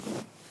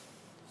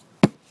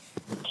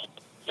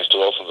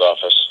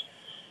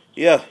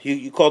Yeah,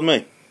 you called me.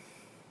 Okay,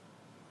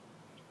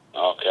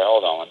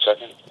 hold on 1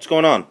 second. What's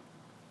going on?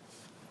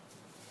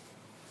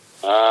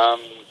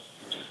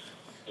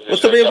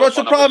 What's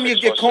the problem?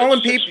 You're calling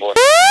people.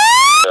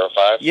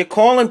 You're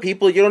calling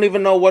people. You don't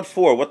even know what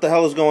for. What the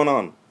hell is going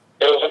on?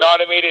 It was an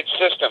automated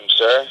system,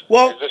 sir.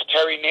 Well, is this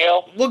Terry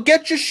Neal? Well,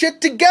 get your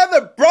shit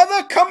together,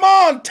 brother. Come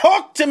on,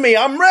 talk to me.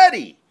 I'm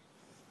ready.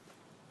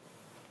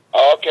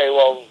 Okay,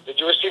 well, did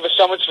you receive a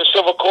summons for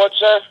civil court,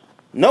 sir?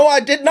 No, I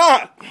did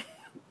not.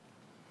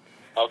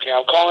 Okay,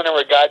 I'm calling in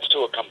regards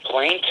to a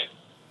complaint.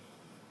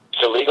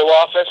 It's a legal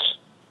office.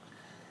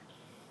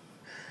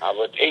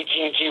 With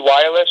AT&T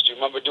Wireless. Do you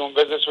remember doing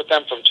business with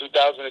them from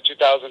 2000 to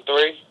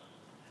 2003?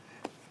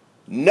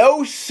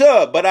 No,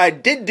 sir, but I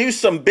did do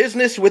some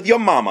business with your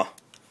mama.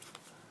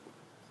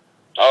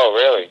 Oh,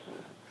 really?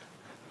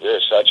 You're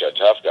such a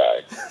tough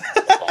guy.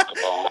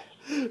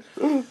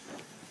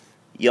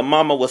 Your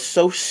mama was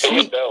so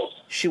sweet.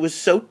 She was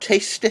so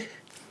tasty.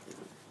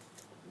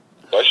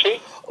 Was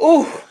she?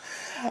 Ooh,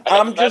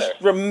 I'm just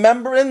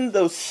remembering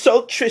those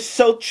sultry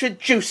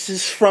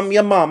juices from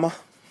your mama.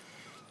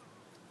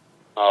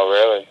 Oh,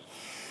 really?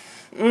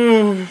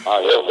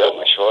 Oh, you're real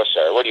mature,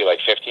 sir. What are you,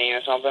 like 15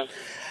 or something?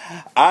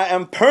 I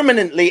am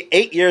permanently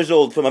 8 years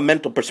old from a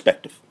mental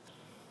perspective.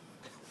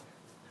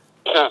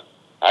 I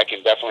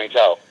can definitely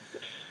tell.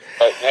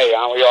 But, hey,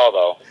 aren't we all,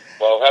 though?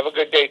 Well, have a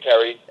good day,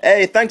 Terry.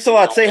 Hey, thanks a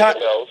lot. Say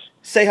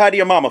hi to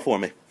your mama for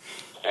me.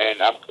 And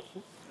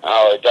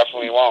I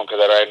definitely won't, because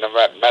I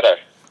never met her.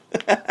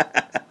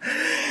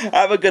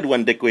 Have a good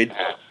one, dickweed.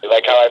 You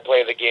like how I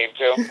play the game,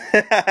 too?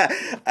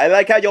 I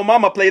like how your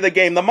mama play the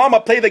game. The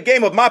mama play the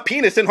game of my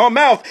penis in her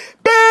mouth.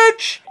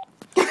 Bitch!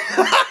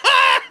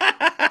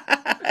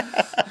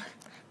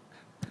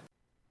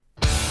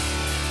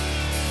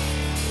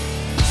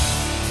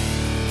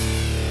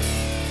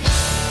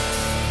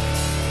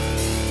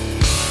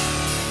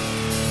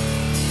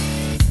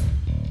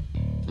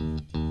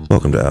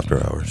 Welcome to After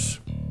Hours.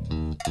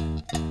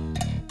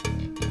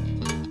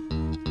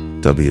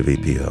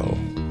 WVPL.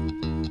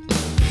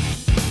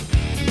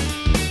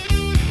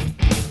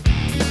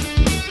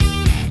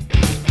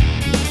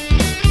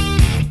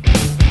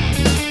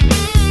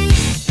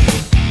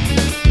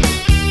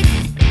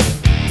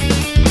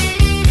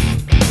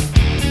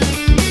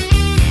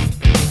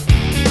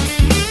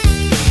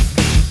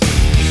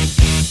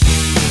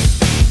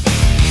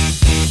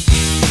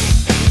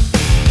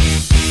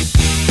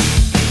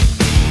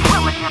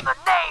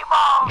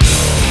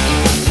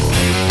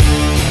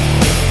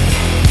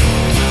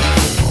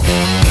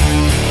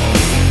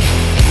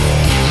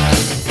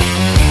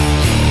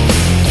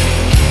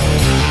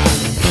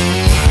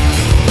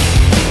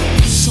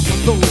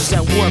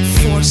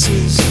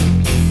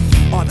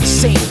 Are the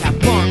same that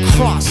burn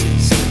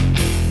crosses.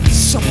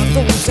 Some of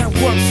those that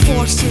work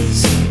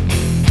forces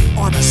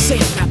are the same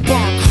that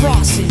burn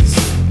crosses.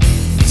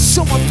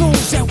 Some of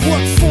those that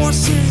work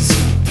forces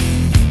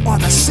are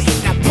the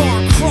same that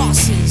burn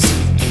crosses.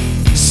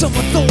 Some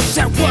of those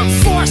that work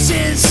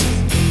forces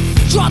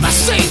are the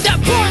same that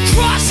burn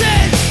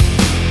crosses.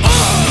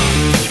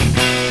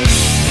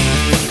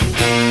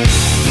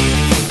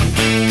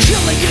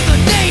 Killing in the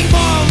name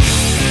of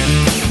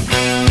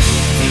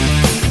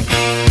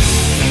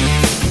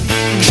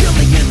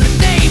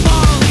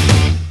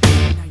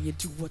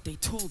do what they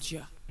told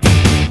ya.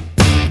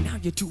 Now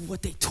you do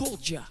what they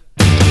told ya.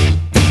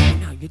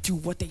 Now you do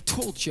what they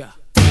told ya.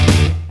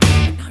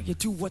 Now you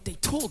do what they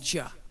told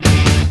ya.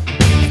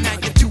 Now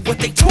you do what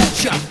they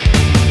told ya.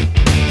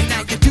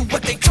 Now you do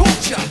what they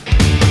told ya.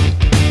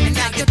 And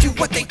now you do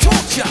what they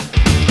told ya.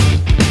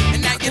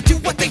 And now you do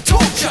what they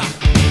told ya.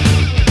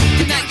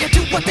 And now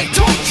you do what they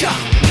told ya.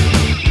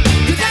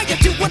 And now you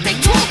do what they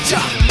told ya.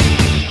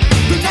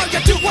 And now you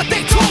do what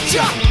they told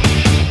ya.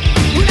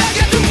 And now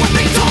you do what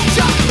they told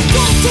ya.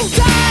 Those who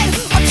died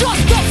are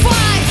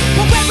justified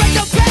for wearing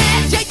the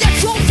badge and you're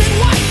chosen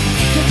white.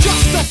 You're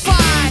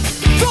justified.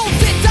 Those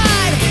that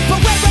died for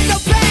wearing the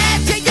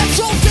badge and you're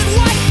chosen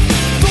white.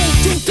 Those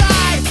who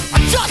died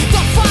are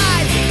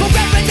justified for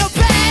wearing the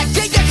badge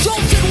and you're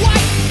chosen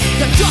white.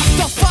 You're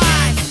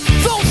justified.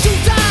 Those who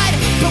died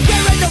for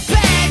wearing the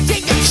badge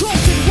and you're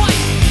chosen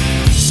white.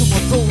 Some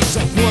of those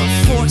that work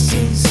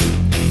forces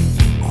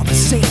are the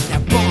same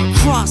that burn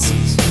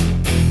crosses.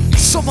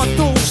 Some of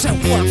those that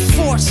work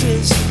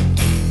forces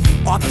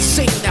are the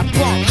same that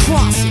burn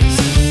crosses.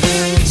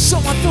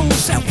 Some of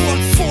those that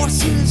work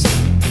forces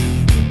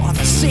are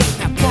the same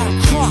that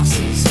burn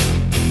crosses.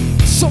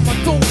 Some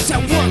of those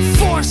that work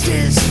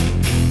forces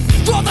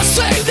are the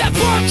same that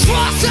burn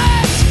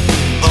crosses.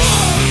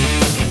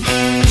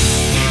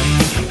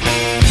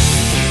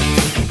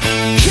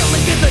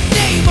 Killing in the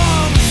name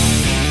of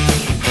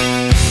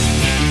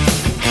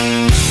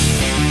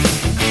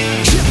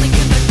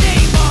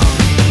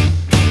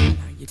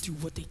do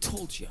what they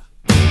told you.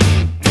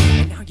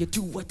 And now you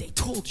do what they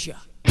told you.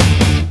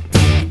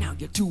 And now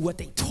you do what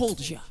they told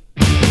you.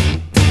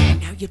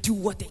 And now you do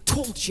what they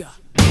told you.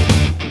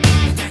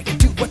 And now you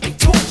do what they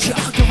told you.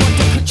 Now you're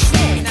under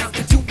control. And now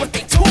you do what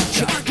they told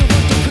you. Now you're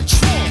under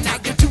control. And now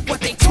you do what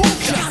they told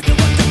you. Now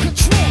you're under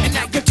control. And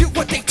now you do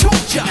what they told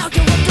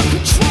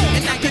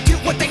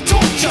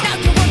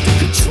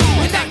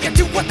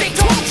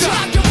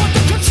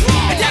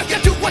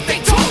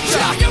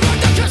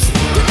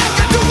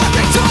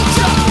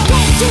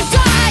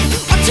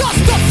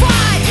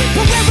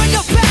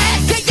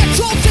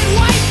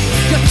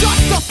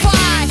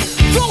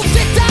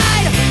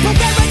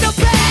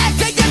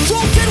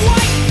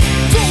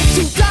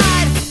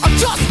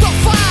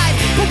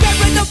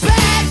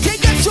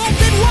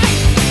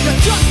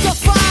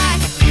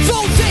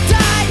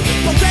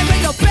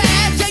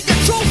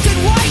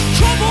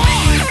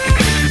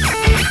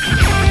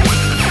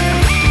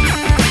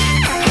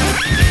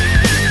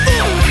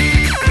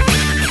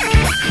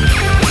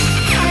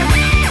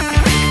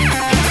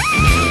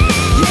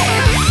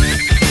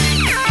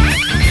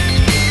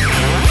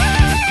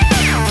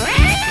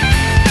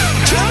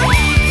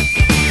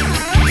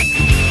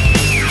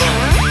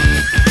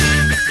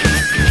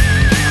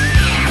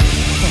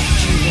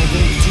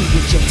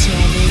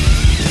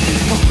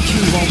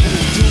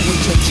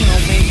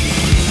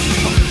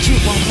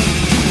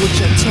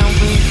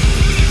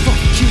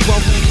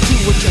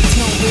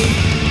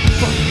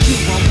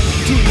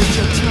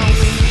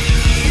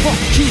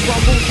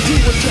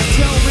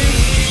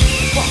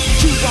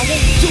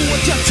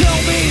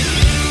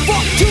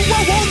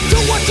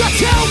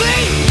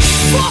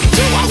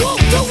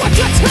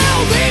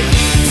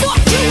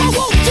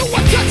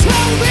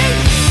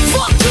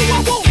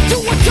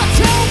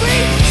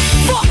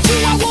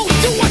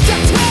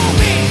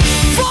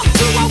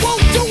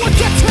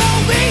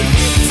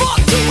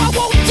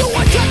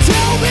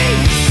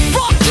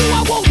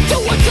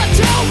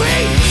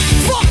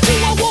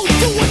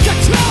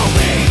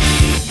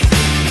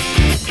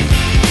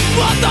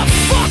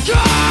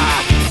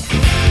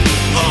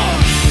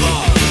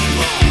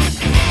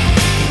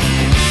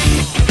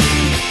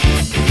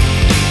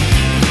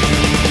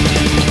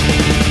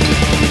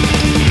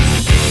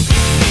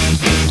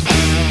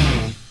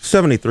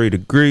 73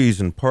 degrees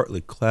and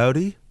partly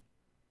cloudy.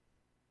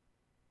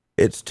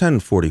 It's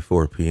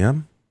 10:44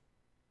 p.m.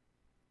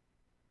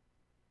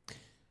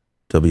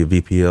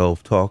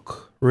 WVPL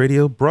Talk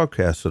Radio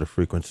broadcasts at a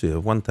frequency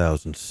of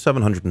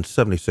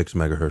 1,776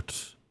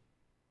 megahertz.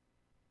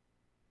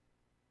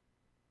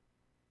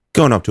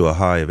 Going up to a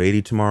high of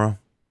 80 tomorrow.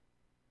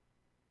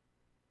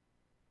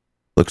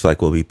 Looks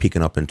like we'll be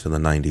peaking up into the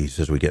 90s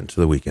as we get into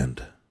the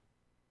weekend.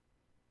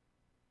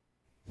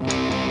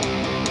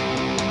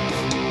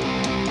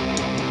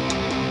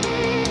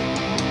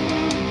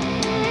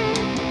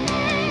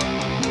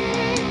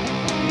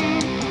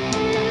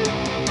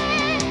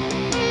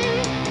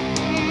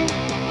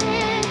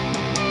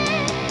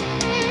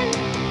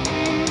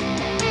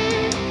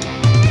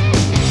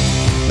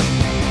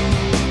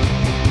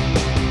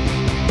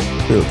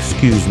 You'll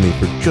excuse me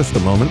for just a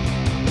moment.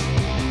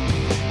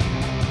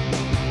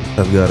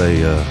 I've got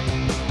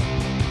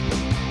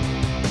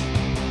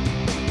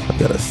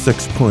a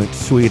 6-point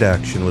sweet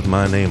action with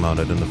my name on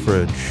it in the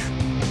fridge.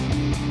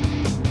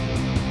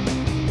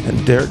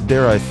 And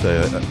dare I say,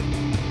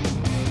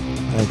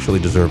 I actually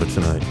deserve it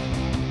tonight.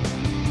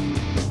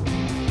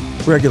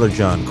 Regular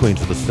John,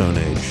 Queens of the Stone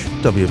Age,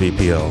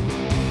 WVPL.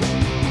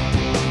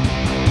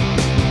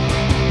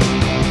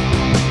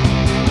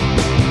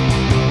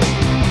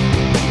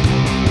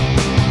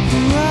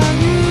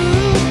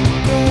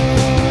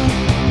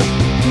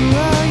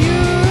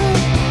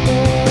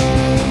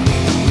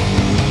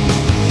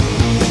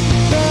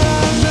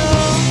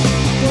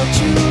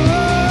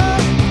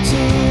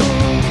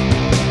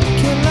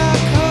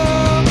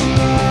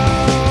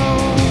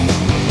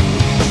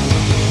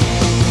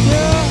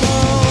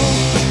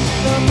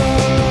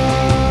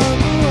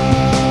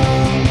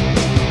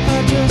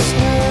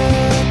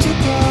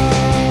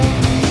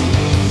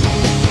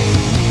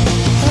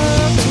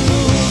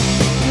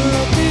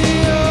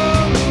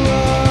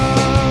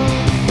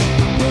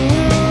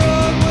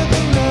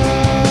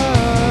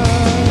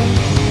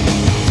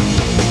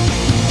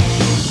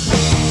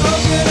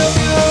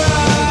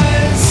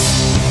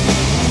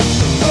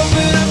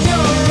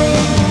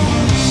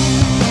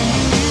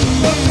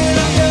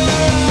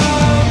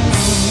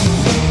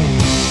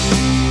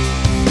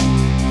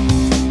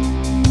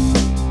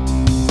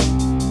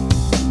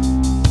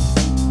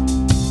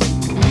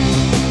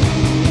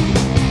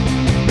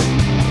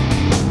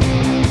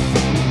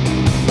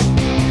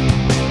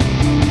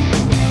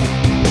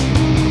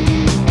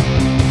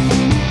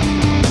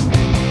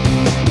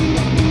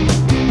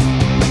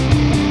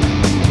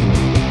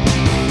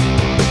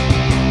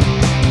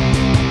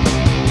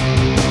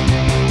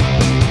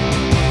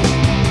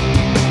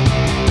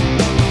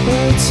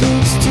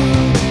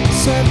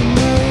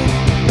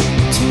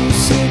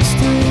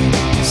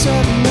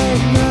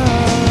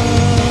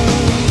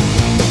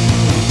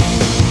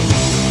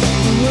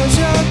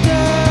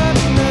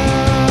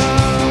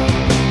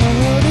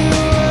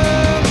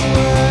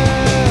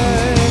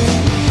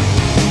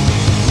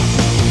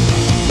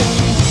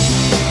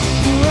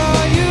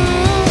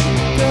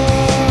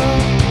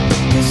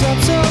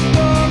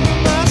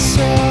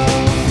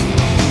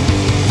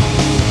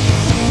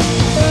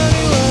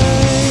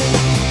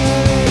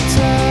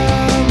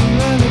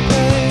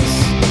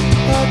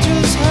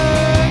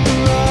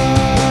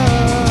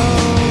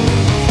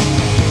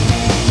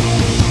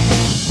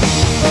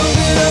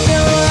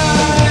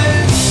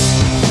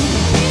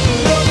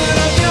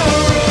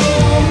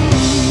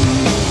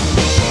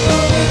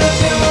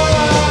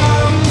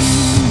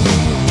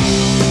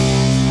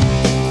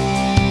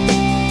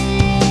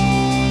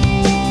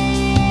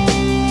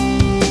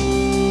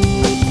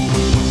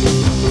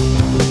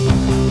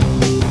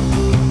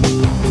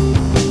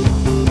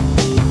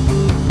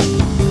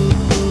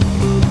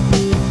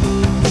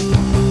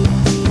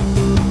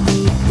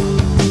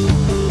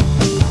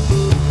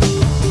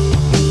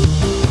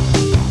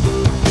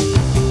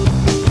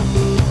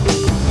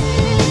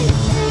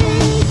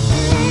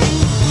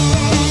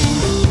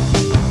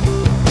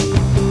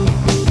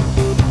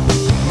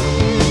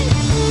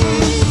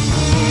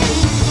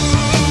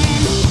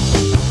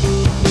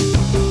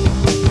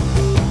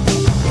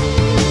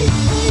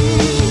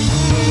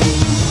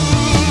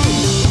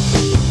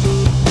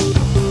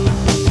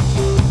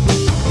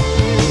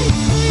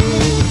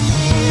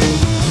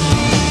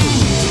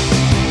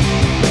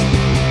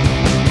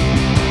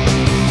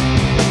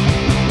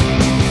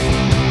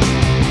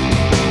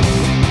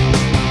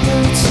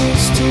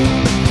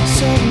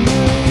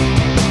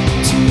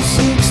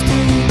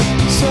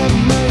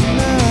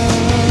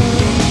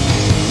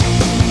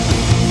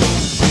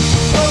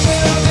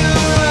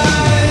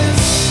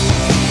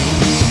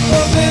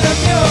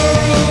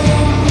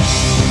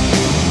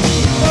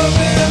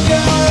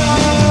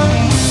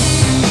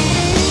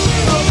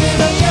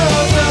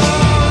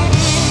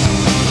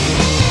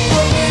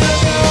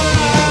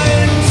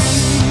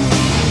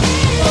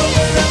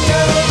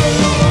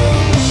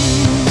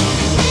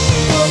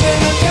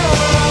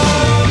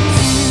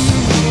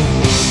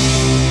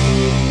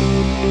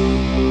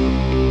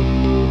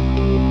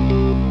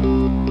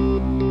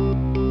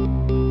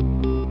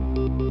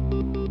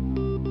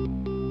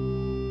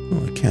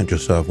 Can't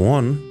just have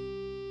one.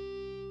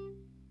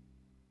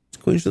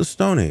 Queens of the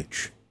Stone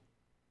Age.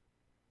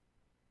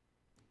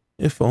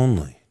 If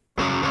only.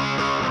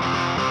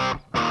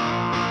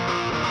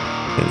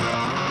 Anyhow.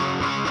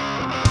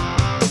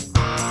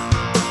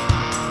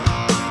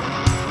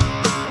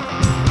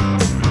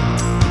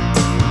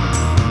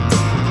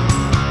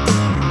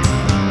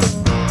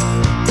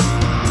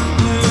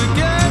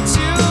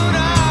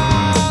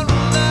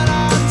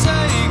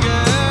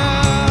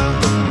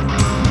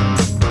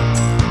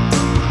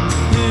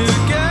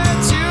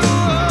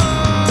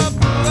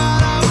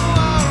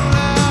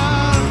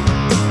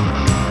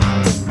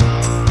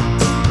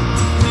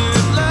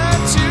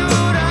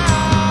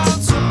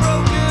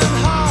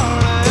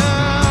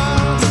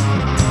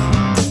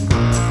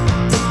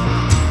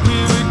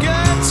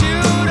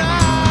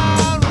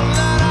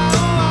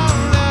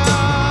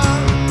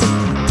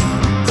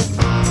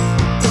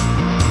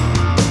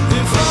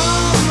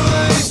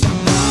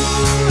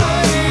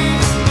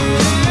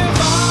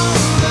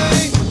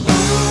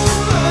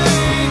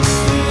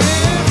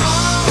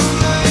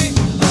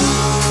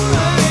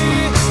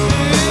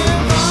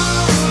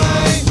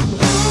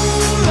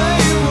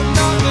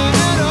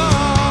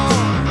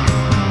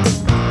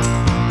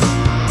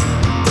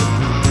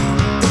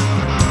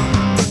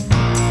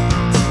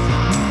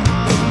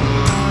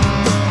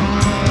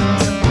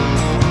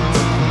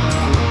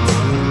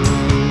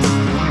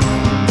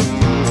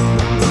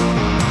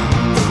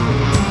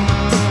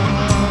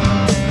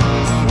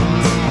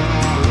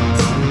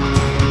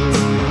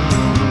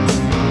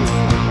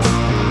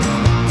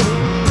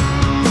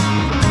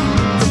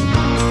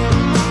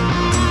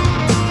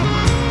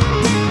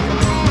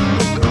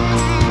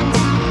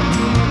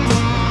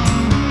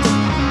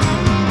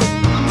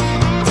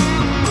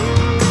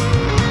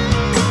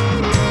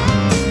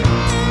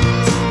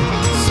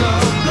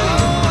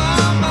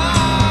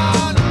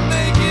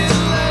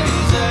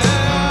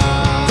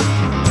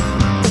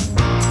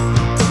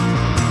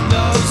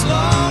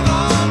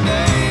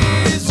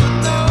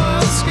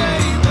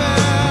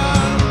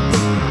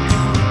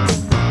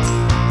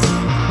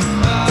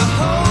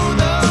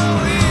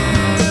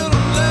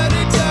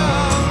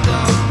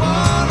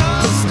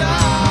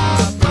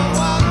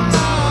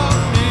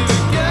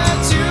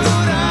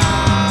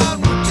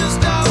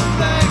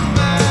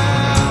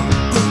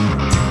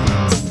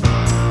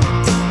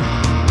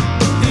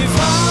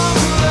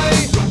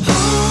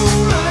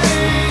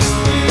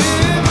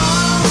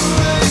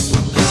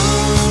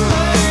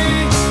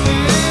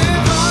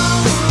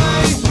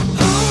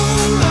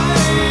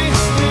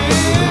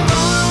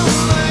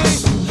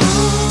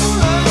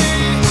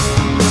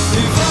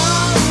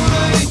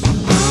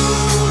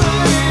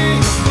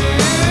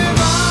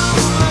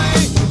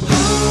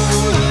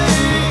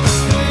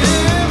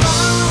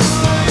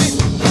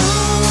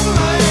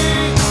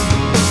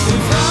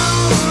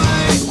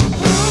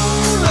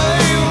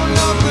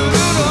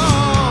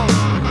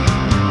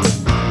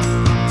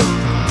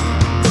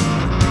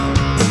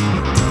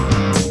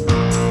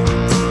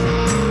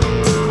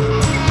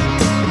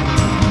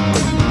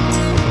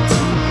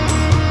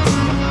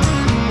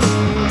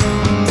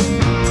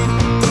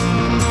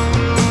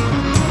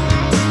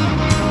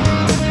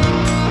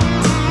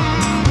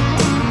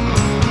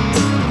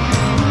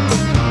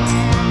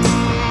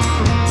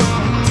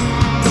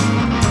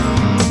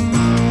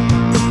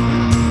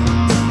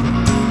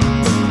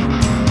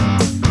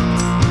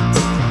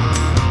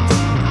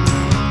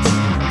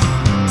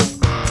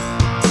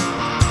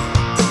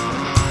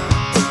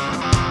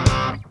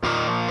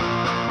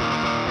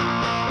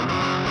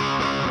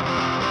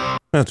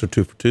 That's our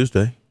 2 for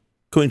Tuesday.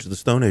 Queens of the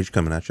Stone Age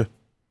coming at you.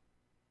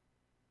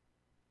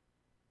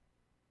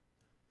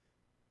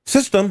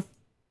 System.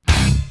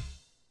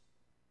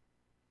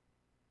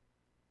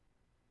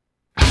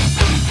 Trying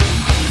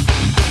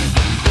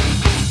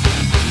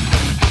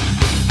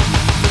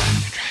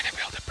to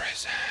build a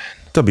prison.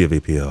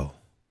 WVPO.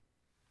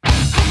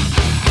 Trying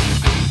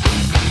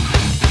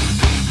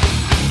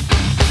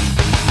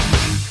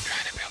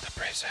to build a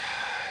prison.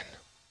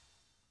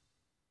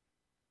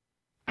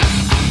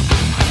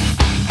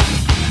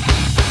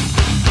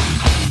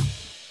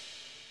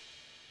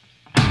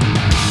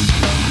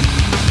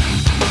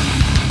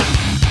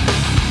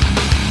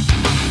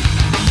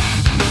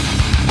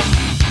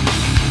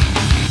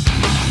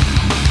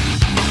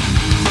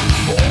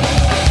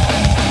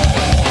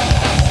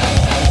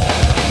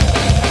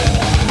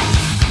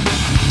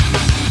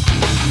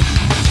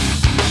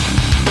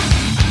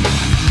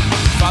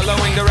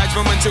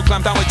 Movement to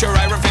clamp down with your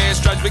iron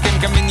fist. Drugs became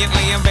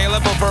conveniently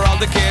available for all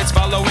the kids.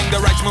 Following the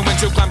rights movement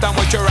to clamp down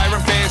with your iron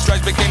fist.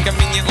 Drugs became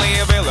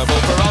conveniently available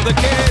for all the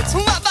kids.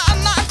 My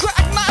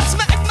crack, my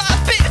smack, my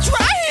bitch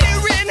right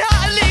here in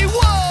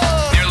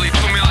Hollywood. Nearly 2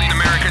 million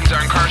Americans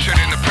are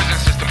incarcerated in the prison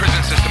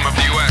system of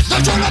the U.S.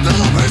 They're trying to build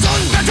a prison.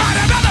 They're trying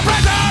to build a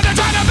prison. They're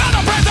trying to build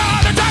a prison.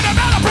 They're trying to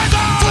build a prison.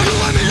 For you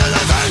and me to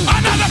live in.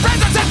 Another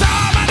prison system.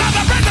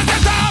 Another prison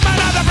system.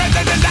 Another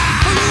prison system.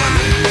 For you and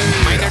me.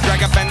 Minor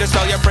drug offenders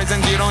fill your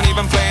prisons, you don't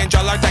even flinch.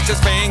 All our taxes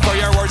paying for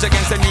your wars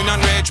against the new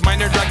non-rich.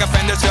 Minor drug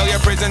offenders fill your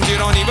prisons, you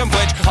don't even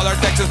flinch. All our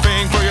taxes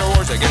paying for your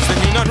wars against the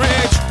new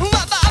non-rich.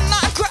 My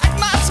crack,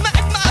 my smack,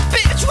 my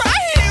bitch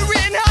right here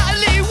in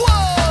Hollywood.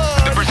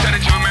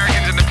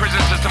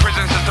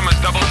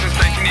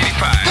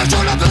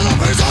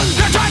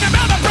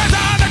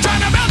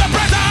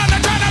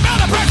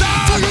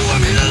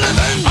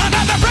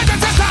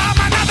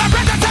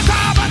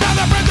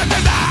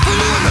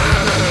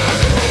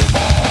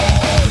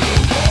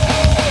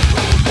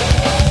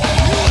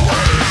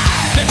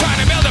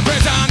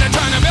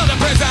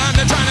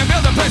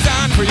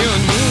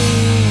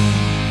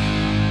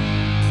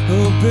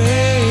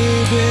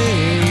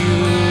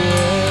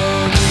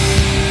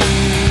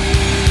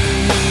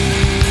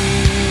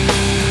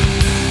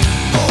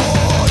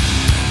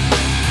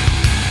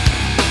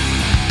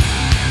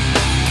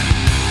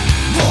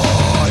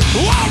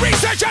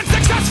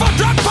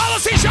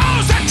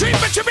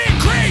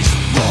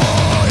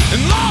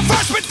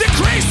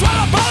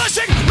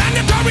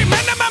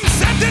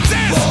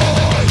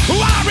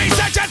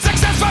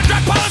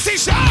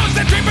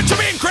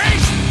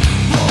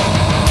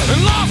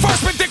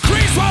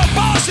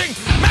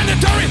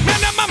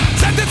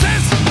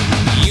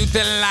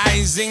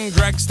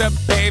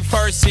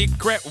 for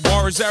secret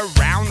wars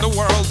around the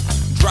world.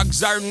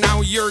 Drugs are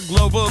now your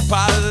global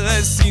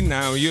policy.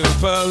 Now you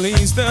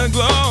police the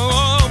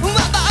globe.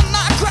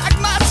 My crack,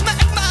 my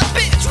smack, my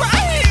bitch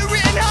right here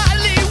in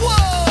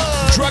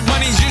Hollywood. Drug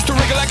money's used to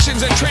rig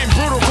elections and train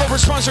brutal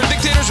corporate-sponsored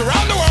dictators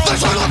around the world. They're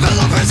trying to build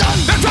a prison.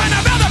 They're trying to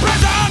build a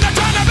prison. They're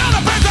trying to build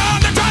a prison.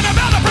 They're trying to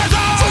build a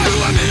prison. For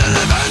you and me to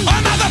live in.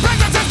 Another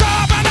prison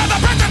system. Another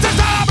prison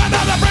system.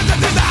 Another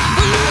prison system.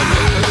 For you and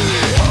me.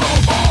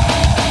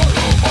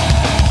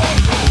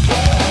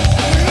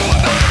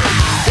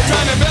 They're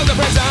trying to build a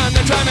prison.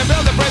 They're trying to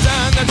build a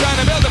prison. They're trying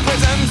to build a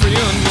prison for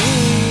you and me.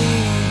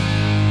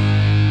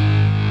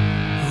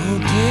 Oh,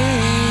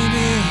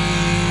 baby.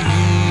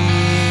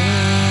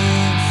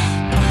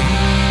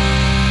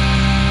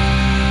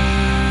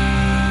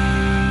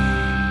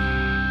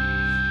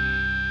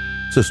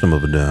 System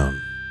of a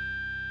Down.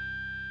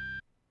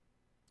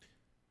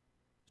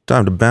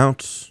 Time to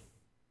bounce.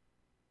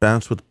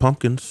 Bounce with the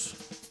Pumpkins.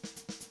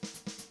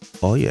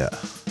 Oh yeah.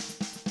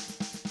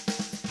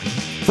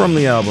 From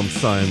the album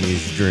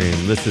Siamese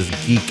Dream, this is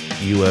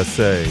Geek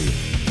USA.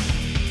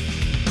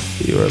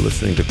 You are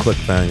listening to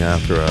Clickbang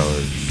After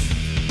Hours.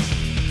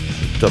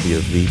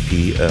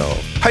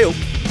 WVPL. Hi-yo!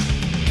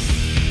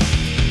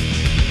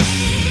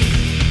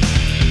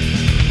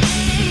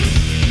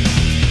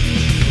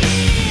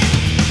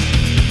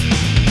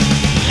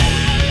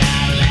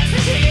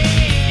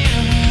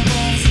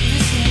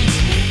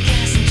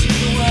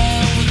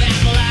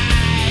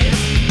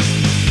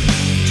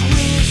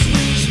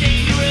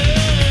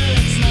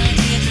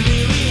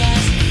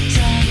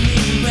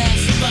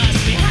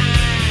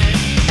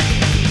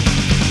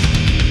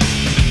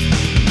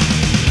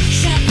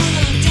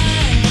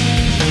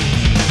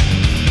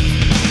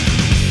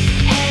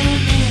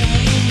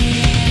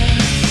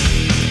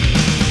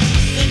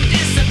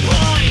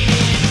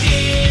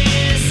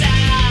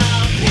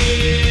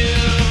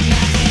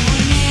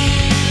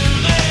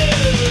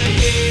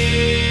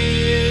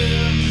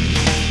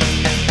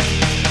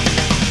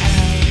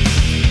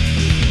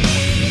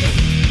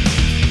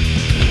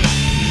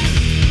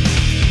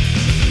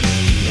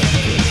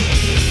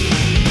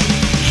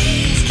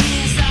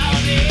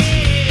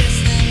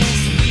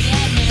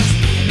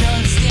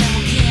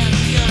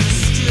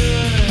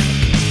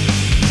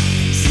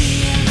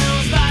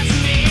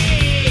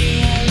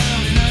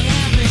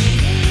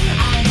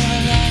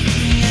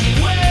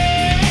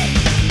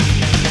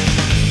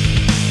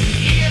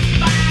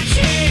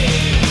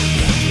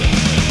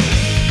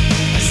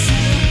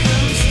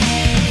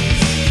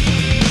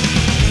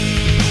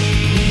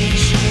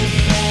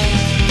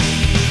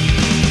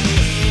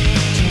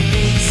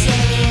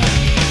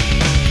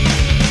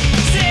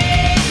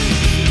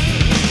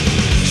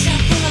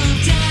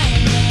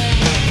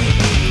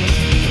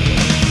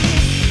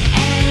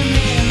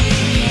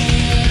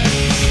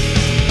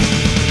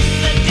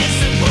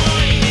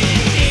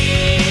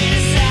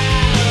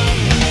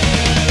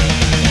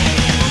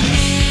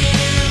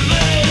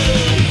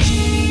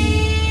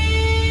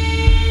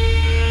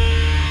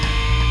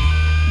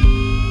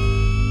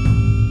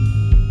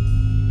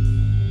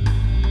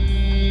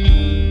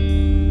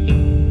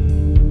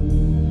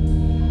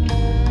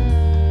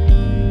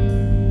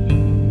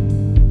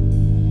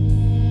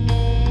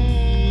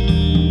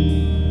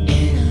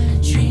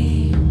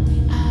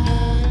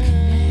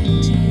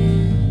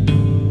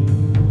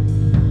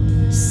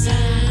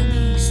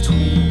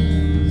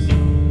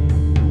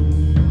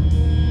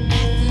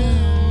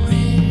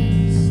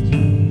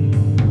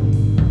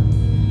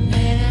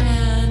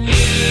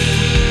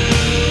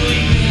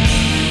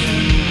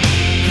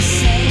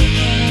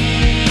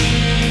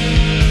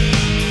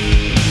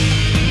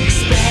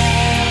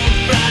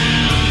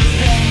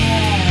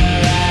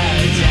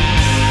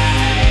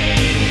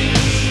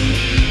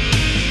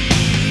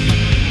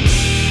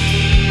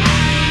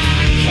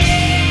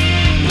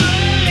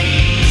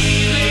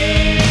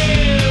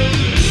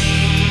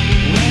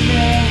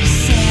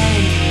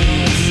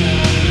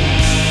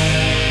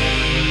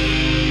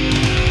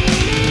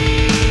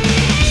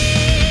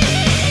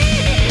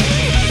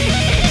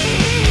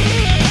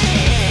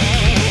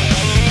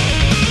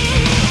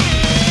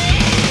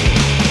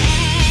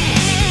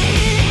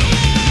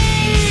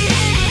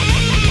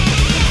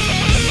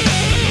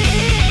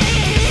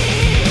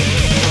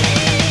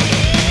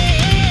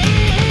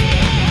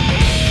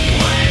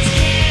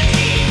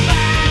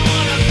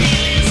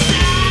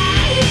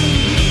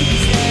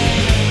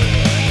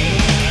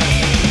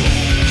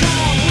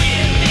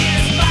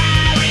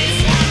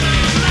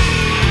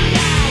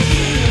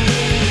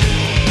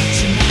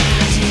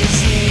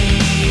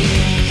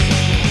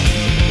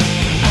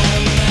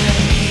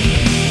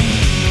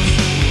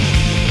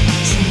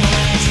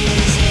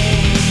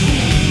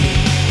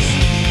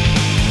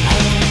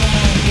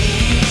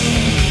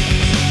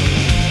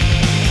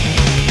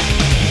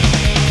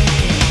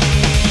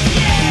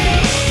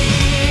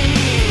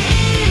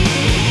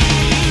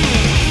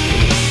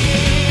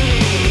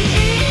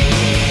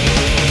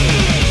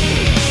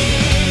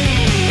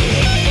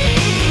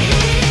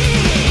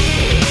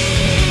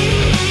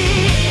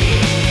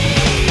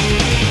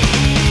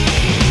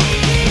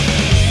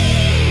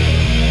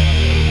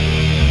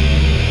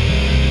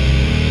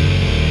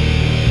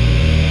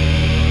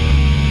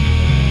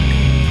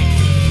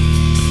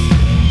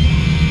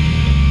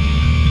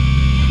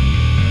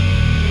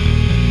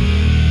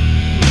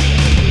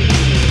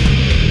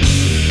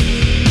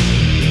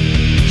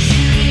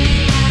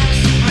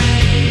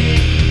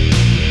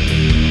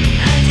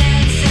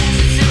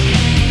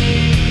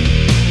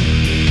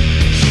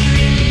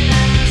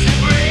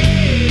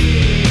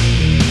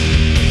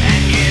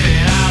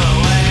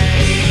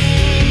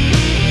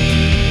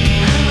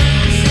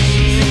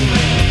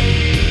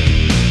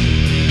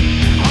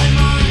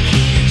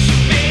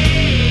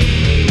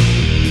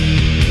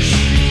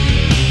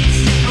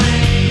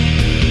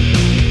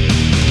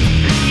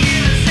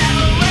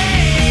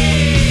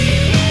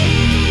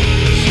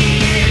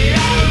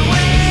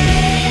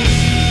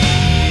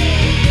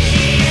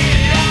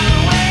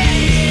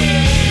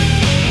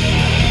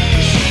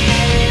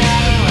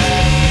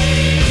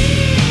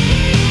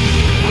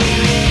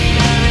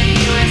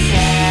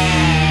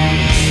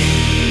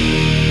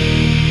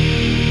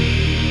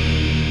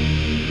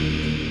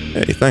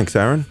 Hey, thanks,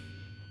 Aaron.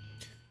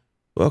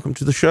 Welcome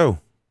to the show.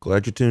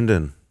 Glad you tuned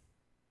in.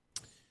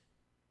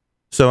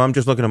 So I'm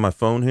just looking at my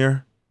phone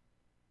here.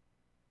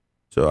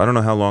 So I don't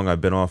know how long I've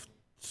been off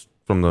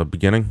from the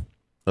beginning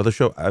of the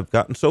show. I've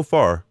gotten so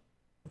far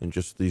in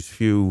just these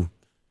few,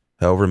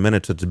 however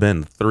minutes it's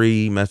been,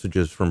 3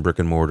 messages from brick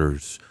and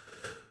mortars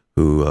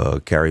who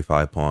carry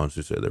 5 pawns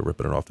who say they're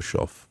ripping it off the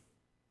shelf.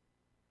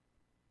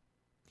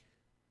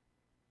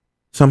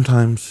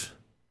 Sometimes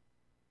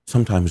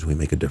we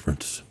make a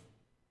difference.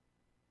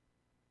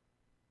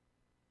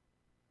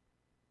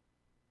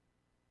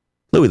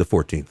 Louis the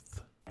 14th.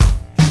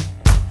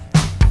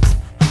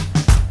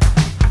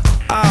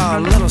 Oh,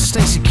 little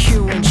Stacy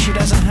Q when she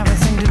doesn't have a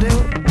thing to do.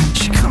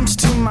 She comes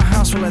to my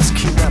house, well, let's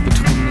keep that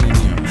between me and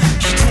you.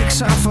 She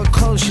takes off her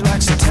clothes, she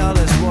likes to tell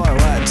this boy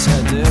what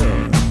to do.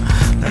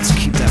 Let's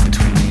keep that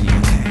between me and you,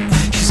 okay?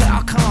 She said,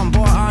 oh, come on,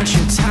 boy, aren't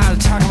you tired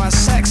of talking about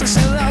sex? I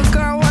said, little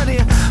girl, what do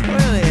you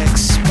really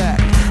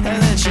expect? And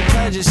then she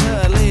pledges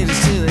her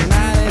allegiance to the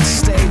United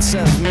States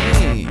of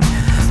me.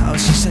 Oh,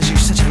 she says, you're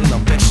such a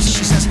little bitch.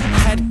 She says,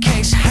 head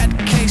case,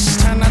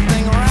 turn that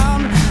thing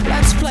around.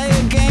 Let's play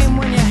a game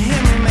when you hear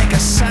me make a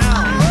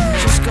sound.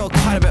 Just go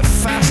quite a bit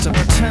faster,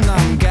 pretend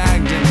I'm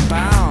gagged and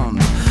bound.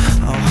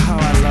 Oh, how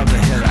I love to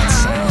hear that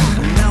sound.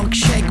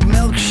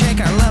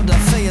 Milkshake, I love to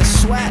feel you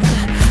sweat.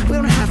 We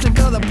don't have to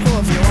go to the pool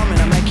if you want me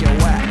to make you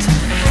wet.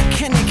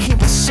 Can you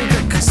keep a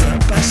secret? Cause the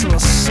best little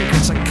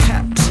secrets are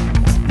kept.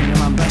 You're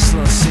my best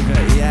little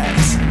secret yet.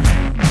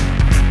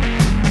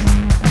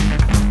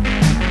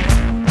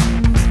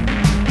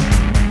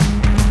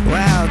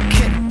 Well,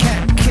 Kit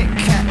Kat,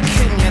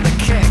 kitten you the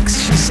kicks.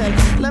 She said,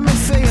 let me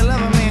feel you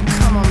loving me and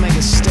come on, make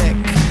it stick.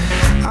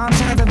 Aren't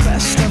I the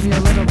best of your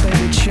little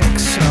baby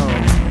chicks? So,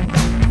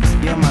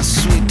 you're my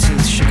sweet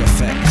tooth sugar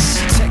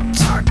fix.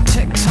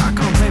 Tick tock,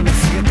 oh baby,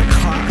 forget the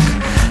clock.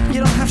 You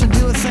don't have to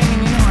do a thing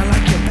and you know I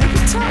like your baby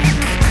talk.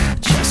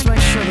 Just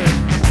make sure that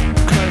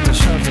close the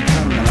shelves are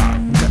turn the lock.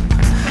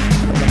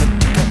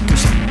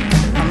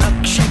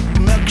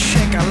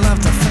 Milkshake, I love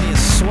to feel you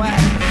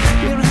sweat.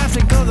 You don't have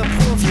to go to the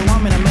pool if you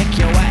want me to make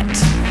you wet.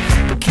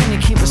 But can you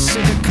keep a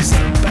secret? Cause the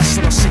best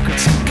little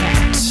secrets are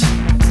kept.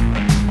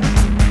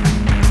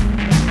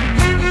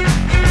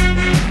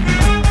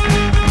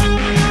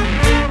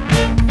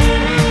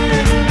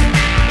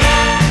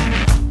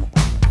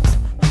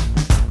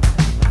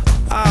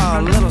 Oh,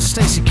 little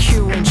Stacy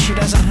Q when she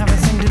doesn't have a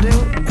thing to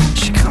do.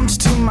 She comes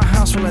to my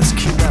house, well, let's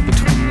keep that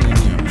between me and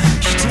you.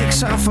 She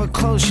takes off her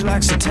clothes, she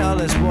likes to tell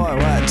this boy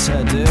what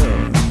to do.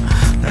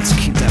 Let's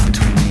keep that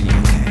between me and you,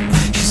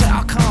 okay? She said,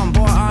 oh, come on,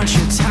 boy, aren't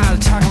you tired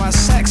of talking about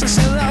sex? I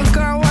said, little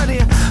girl, what do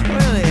you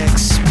really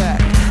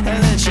expect? And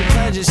then she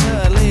pledges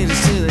her allegiance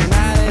to the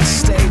United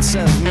States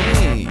of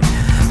me.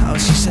 Oh,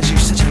 she says,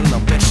 you're such a little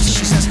bitch.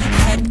 She says,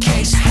 head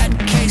case,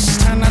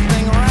 turn that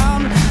thing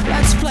around.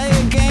 Let's play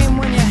a game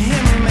when you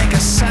hear me make a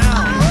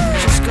sound.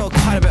 Just go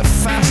quite a bit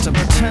faster,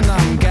 pretend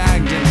I'm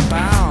gagged and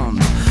bound.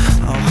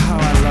 Oh,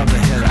 how I love to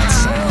hear that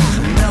sound.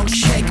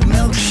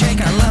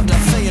 Milkshake, I love to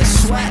feel you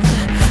sweat.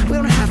 We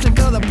don't have to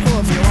go to the pool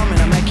if you want me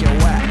to make you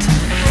wet.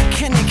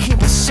 Can you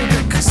keep a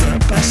secret? Cause the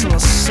best little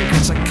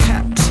secrets are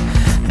kept.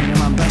 And you're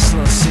my best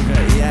little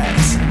secret yet.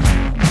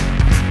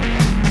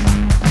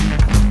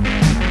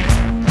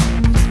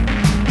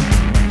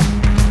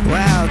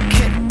 Well,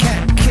 Kit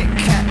Kat,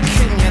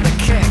 kitten you the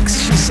kicks.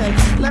 She said,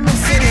 let me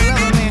feel you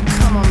loving me and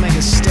come on, make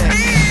it stick.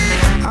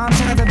 Aren't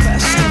I the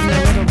best of your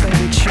little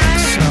baby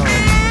chicks? So,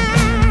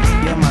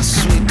 you're my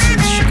sweet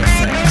tooth sugar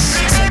fix.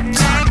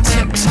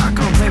 Tick tock,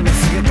 oh baby,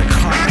 forget the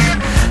clock.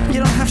 You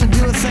don't have to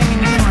do a thing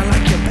and you know I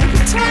like your baby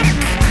talk.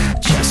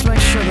 Just make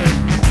sure that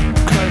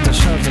close the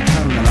shelves are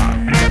turn the lock.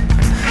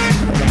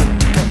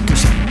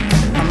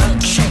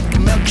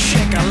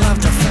 Milkshake, I love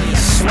to feel you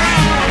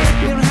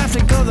sweat. You don't have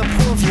to go to the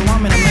pool if you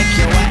want me to make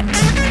you wet.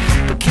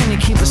 But can you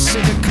keep a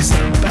secret? Cause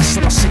the best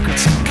little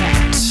secrets are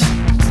kept.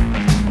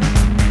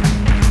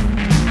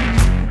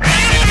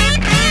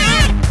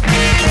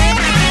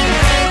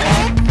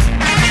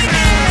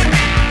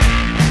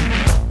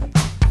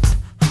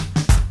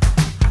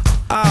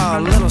 Oh,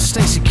 little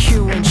Stacy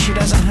Q when she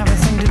doesn't have a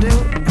thing to do.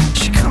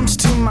 She comes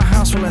to my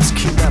house, well, let's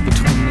keep that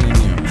between me and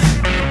you.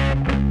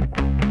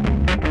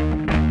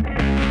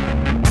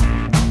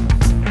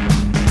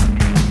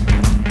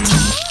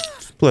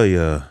 Let's play,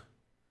 yeah,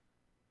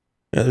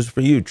 this is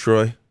for you,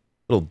 Troy.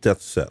 Little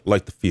death set,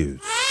 like the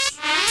fuse. Like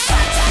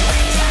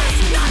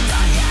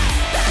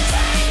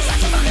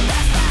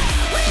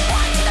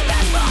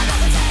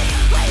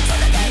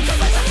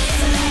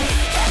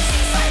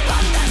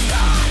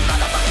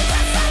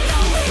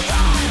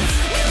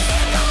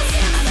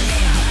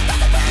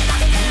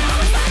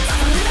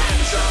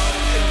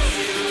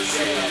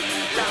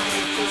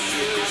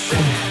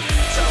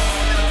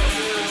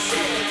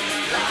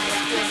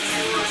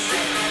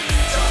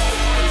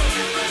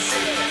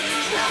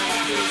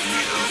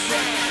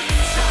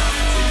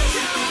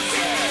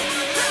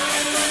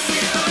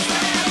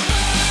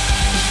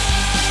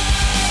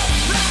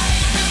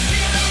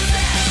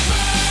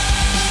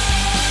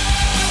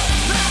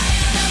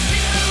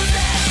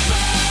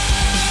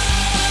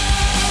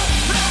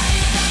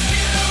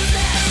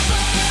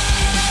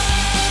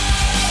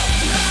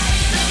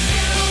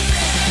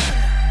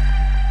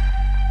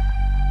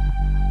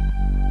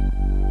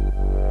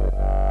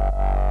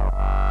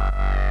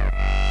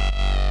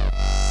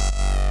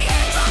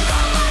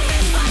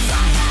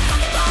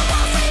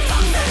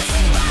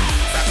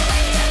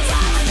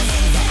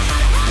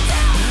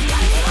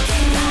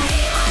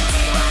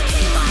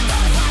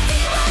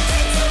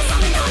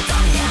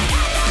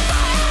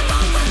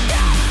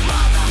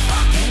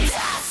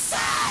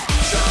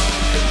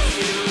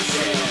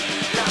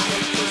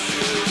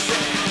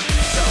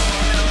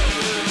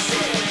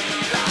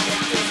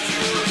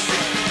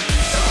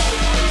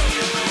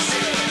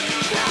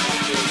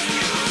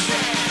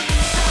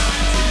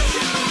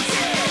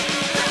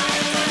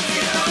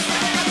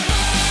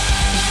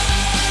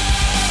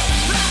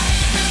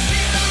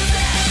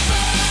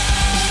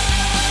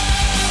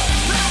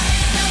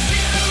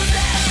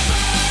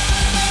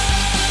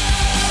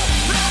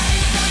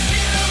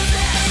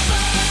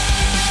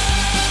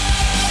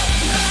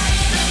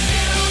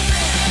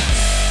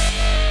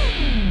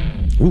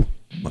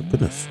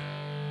Goodness.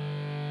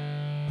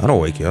 I don't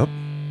wake you up.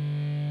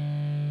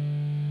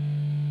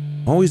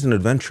 Always an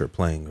adventure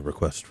playing a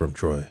request from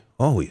Troy.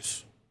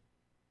 Always.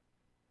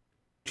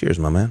 Cheers,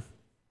 my man.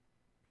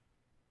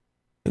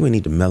 I think we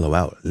need to mellow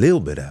out a little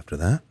bit after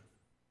that.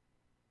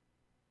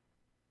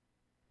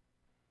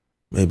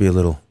 Maybe a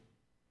little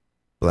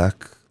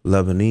black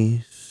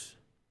Lebanese.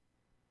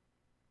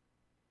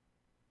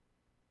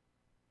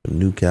 Some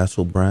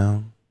Newcastle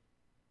brown.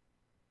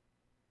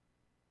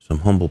 Some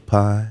humble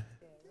pie.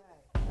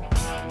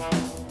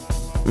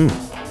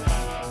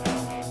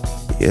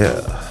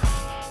 Yeah.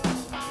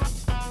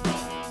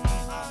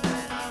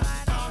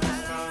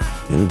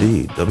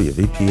 Indeed,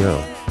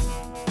 WVPL.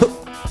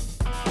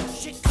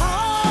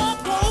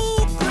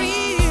 Chicago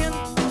green,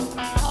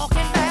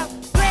 talking about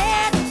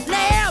red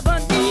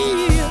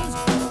Lebanese,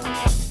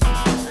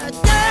 a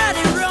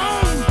dirty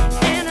rum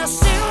and a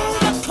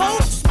silver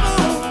Coke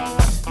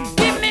spoon.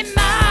 Give me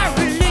my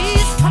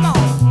release, come on.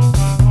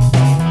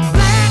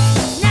 Black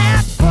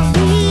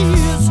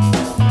Nepalese,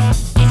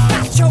 it's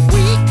got you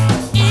weak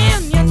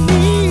in your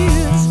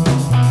knees.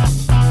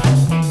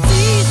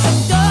 See some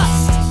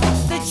dust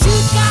that you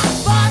got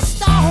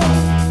bust on.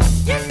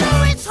 You know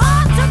it's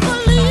hard to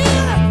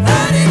believe.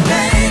 30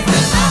 days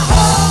in the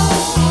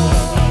hole.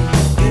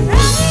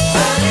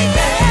 30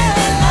 days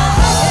in the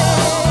hole.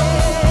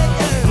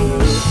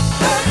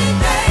 30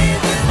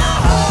 days in the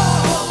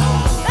hole.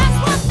 That's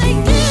what they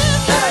give.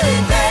 30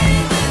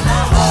 days in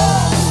the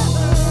hole.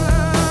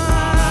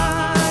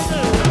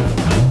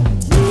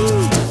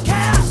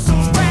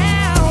 Newcastle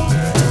round.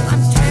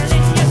 I'm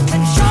telling you,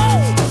 control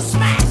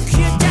smack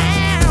you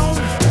down.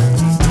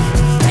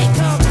 Take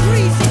a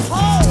breezy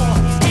hole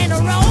and a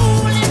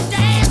rolling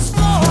dance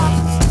floor.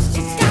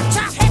 It's got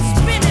your head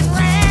spinning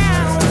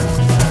round.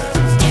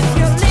 If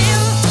you live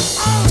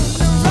on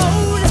the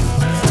road,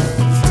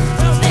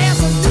 well,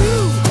 there's a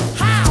new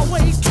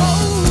highway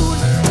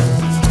code.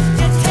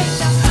 You take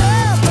the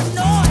urban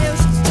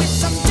noise with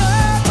some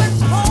Durban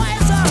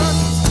poison.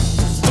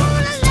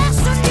 Gonna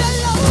lessen your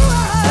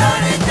load.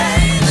 30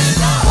 days in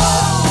the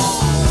hole.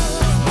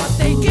 What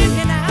they give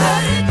you now.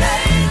 30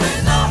 days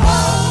in the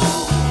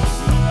hole.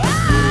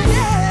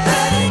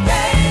 30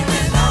 days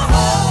in the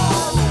hole.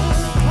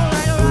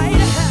 All right.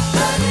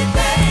 30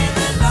 days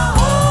in the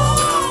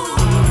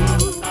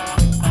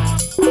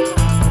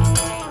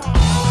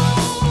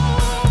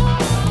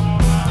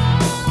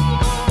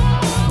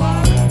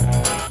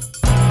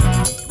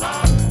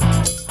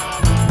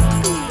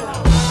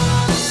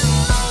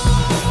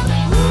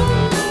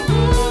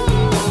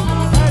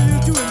How you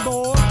doing,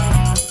 boy?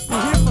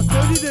 We're here for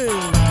 30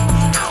 days.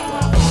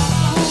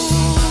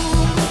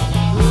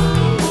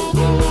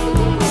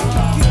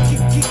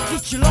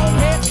 Get your long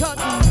hair cut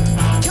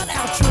and cut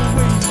out your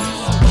wings.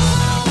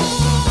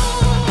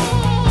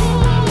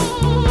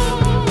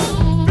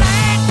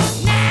 Black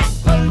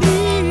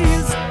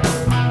Nepalese,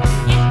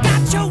 it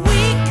got you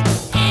weak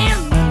in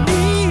the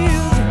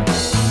knees.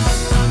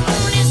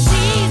 Only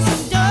season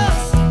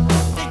dust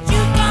that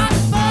you got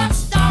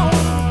bust on.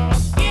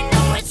 You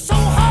know it's so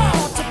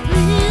hard to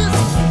please.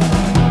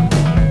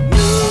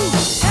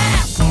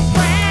 Newcastle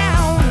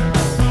brown,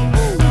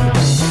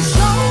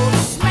 control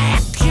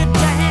smack you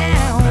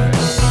down.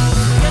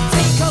 You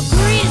take a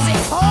greasy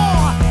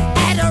car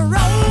at a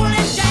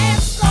rolling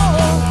dance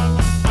floor.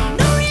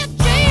 Know your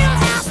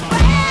jailhouse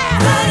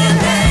bad. 30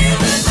 days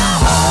in the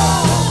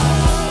hole.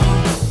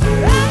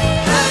 30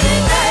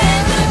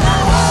 days in the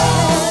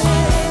hole.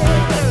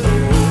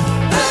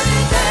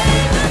 30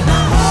 days in the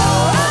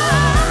hole.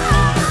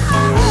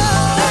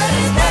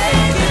 30 days in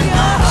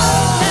the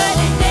hole.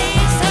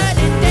 30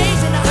 days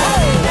in the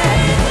hole. 30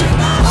 days in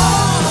the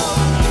hole.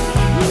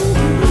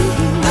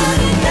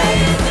 30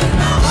 days in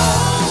the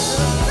hole.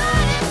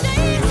 30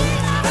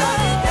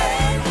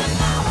 days in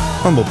the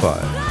hole. Humble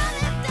pie.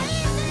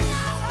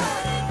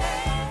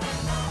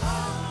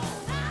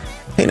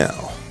 Hey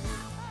now.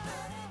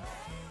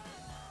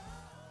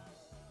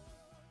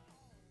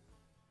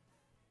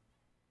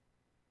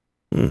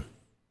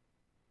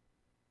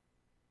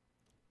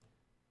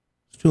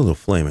 Let's do a little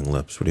Flaming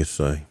Lips. What do you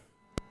say?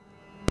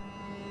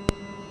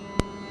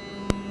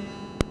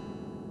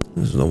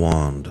 This is the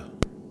wand.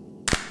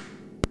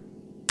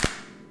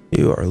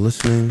 You are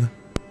listening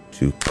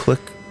to Click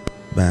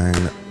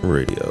Bang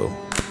Radio.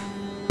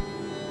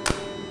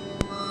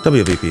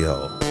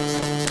 WVPL.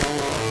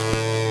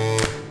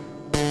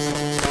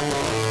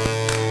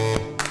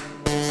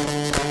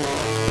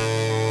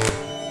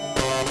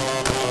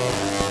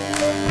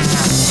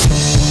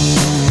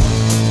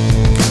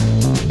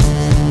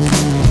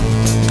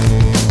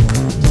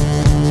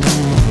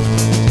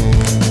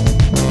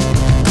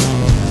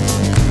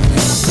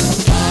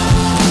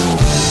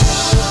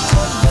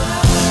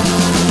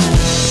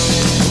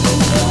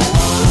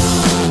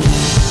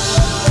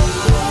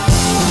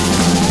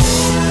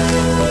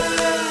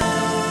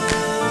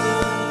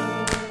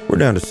 We're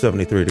down to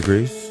 73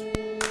 degrees.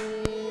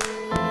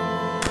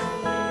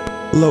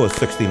 Low of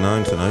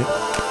 69 tonight.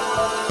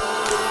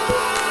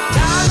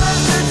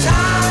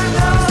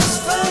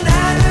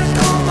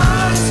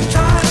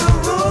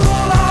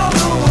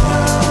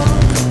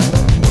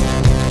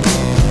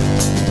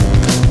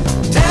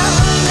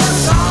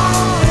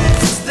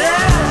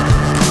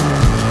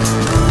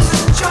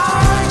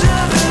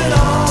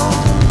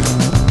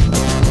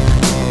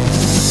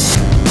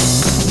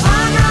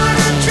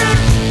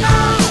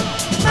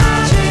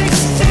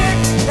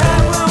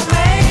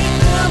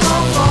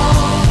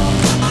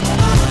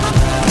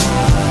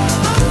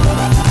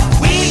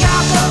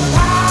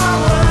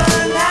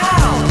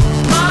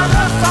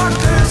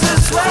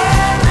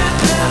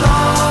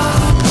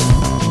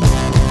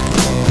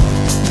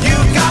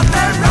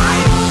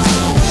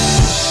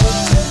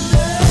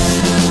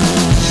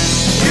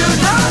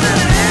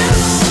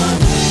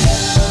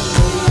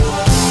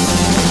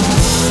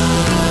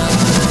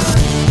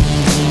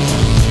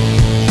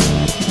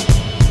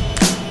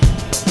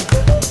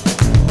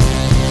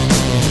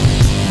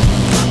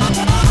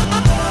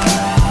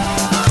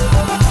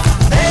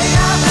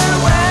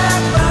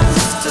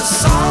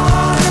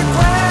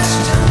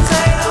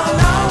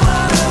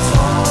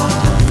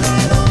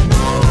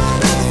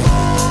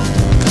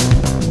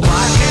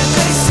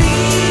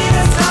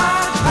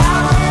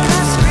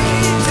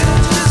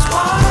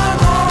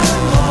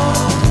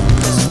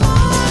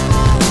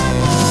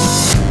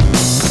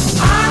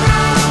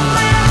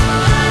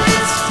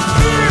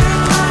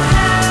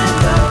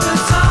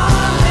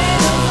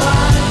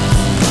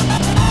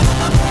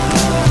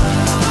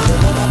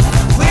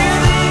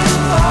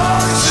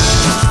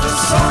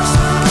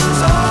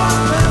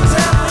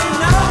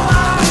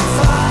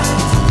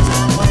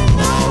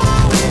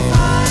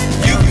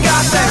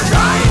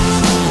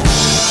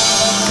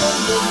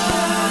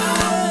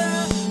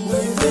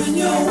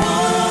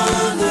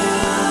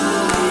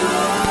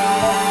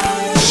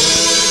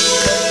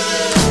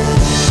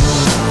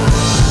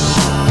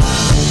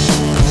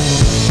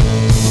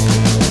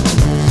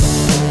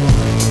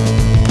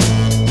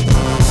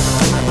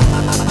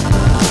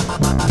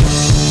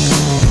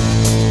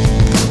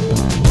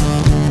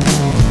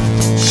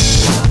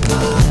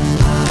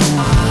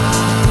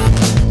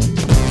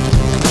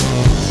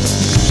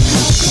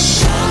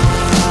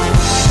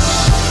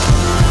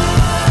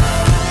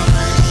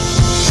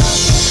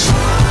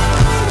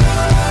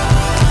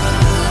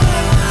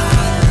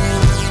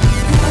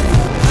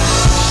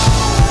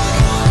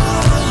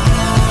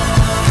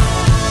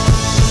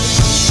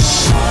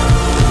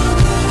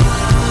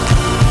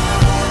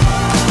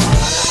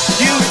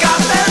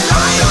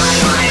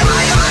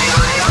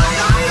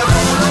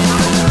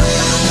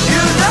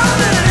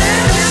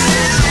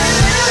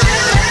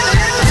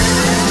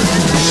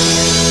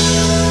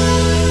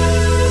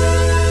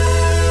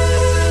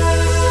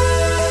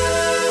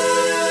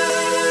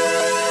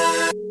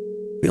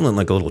 feeling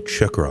like a little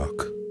chick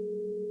rock.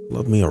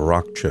 Love me a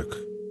rock chick.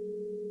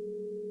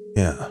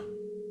 Yeah.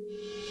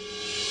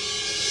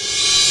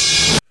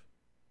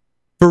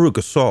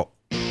 Veruca Salt.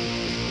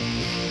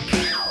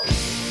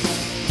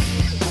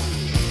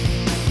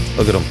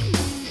 Look at them.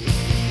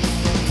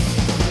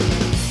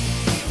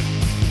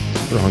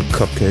 Throwing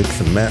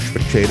cupcakes and mashed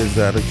potatoes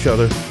at each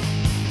other.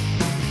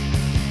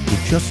 You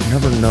just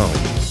never know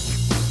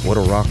what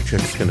a rock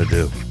chick's gonna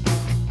do.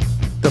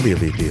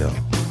 WVPL.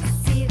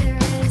 See, there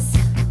is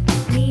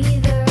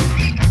neither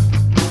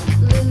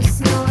loose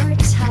nor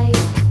tight.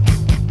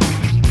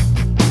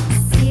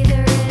 See,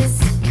 there is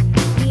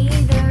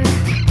neither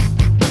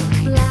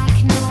black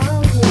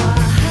nor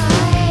white.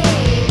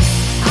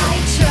 I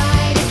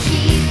try to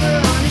keep her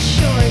on a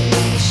short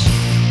leash.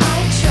 I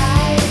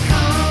try to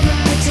calm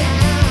her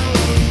down.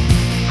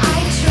 I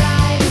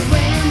try to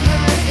ram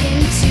her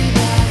into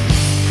the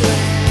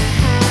ground.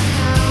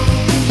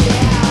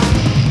 Yeah.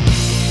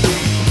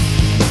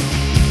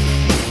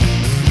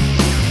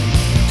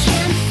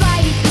 Can't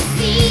fight this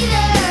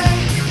either.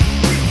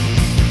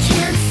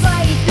 Can't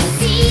fight this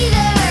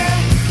either.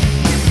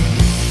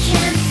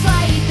 Can't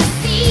fight this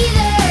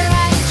either.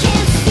 I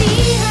can't see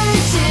her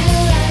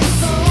till I'm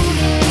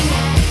foaming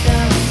at the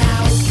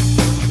mouth.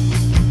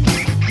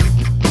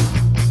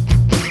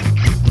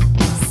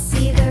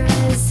 See, there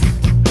is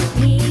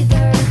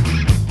neither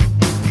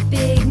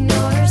big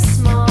nor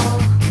small.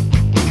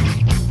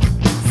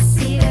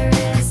 See, there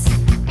is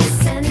the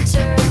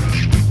center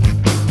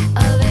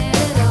of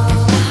it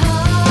all.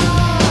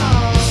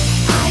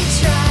 I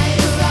try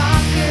to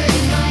rock her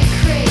in my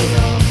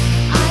cradle.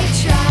 I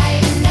try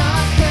to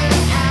knock her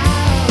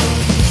out.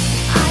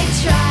 I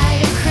try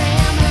to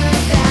cram her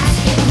back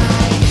in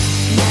my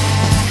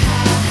mouth.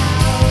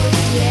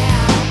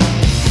 Yeah.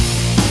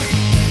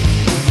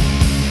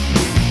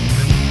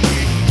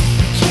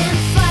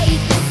 Can't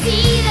fight this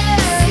either.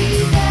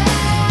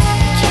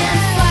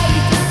 Can't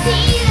fight this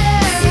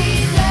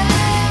either.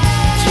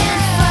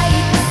 Can't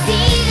fight this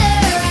either.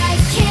 I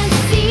can't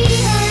see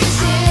her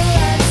till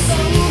I'm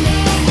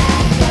foaming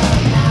at the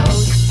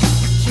mouth.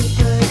 Keep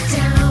her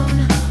down,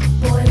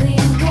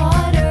 boiling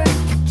water.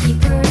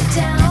 Keep her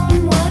down,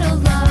 what a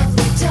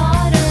lovely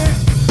daughter.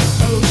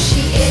 Oh,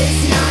 she is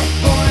not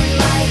born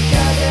like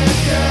other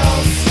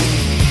girls,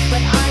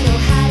 but I know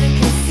how to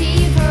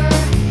conceive her.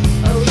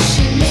 Oh,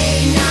 she may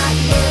not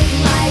look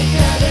like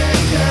other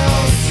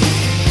girls,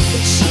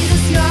 but she's a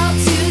snarl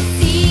to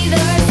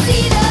seether.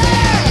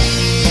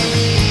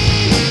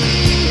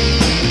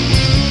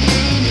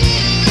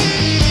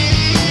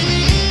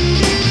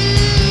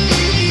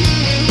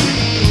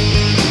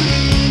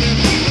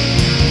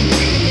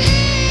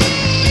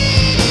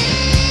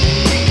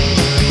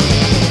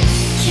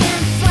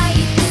 Can't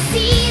fight this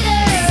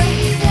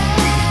either.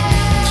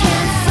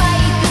 Can't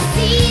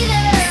fight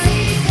this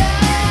either.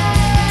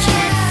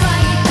 Can't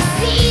fight this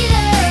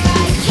either.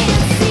 I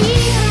can't see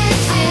her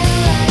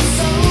till I'm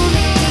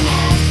foaming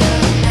at the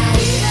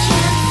mouth.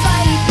 Can't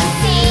fight this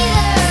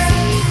either.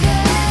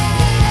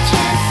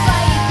 Can't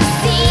fight this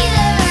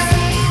either.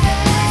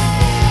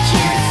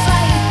 Can't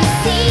fight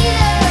this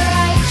either.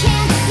 I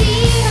can't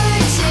see her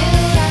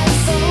till I'm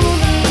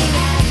foaming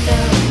at the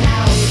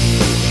mouth.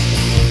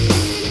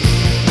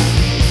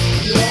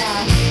 Yeah.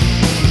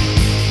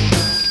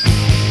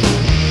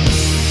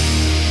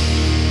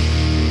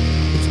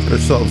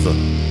 Let's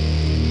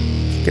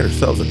get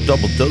ourselves a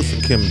double dose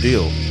of Kim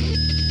Deal.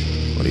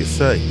 What do you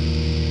say?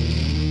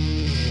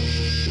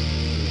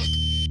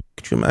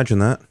 Could you imagine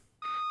that?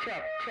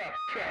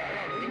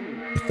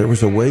 If there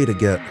was a way to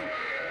get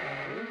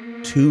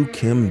 2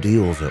 Kim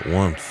Deals at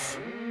once.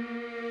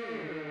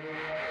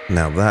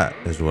 Now that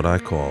is what I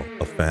call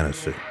a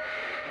fantasy.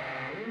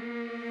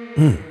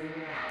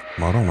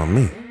 Madonna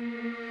me.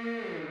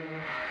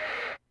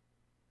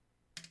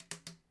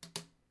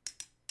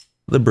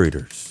 The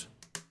Breeders.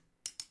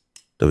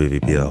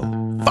 WVPL.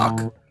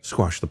 Fuck!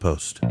 Squash the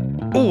post.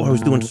 Oh, I was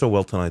doing so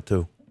well tonight,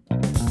 too.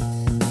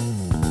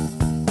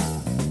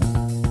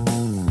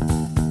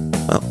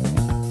 Well,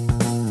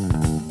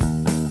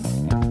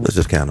 this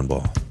is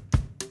Cannonball.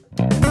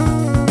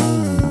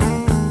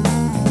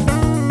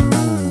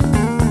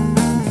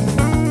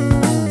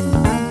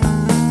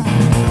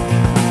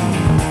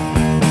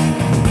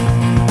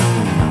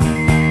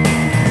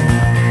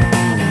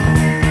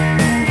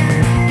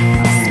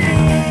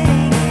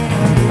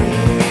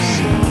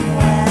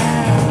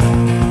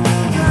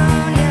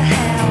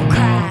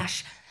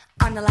 Crash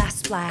on the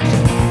last splash.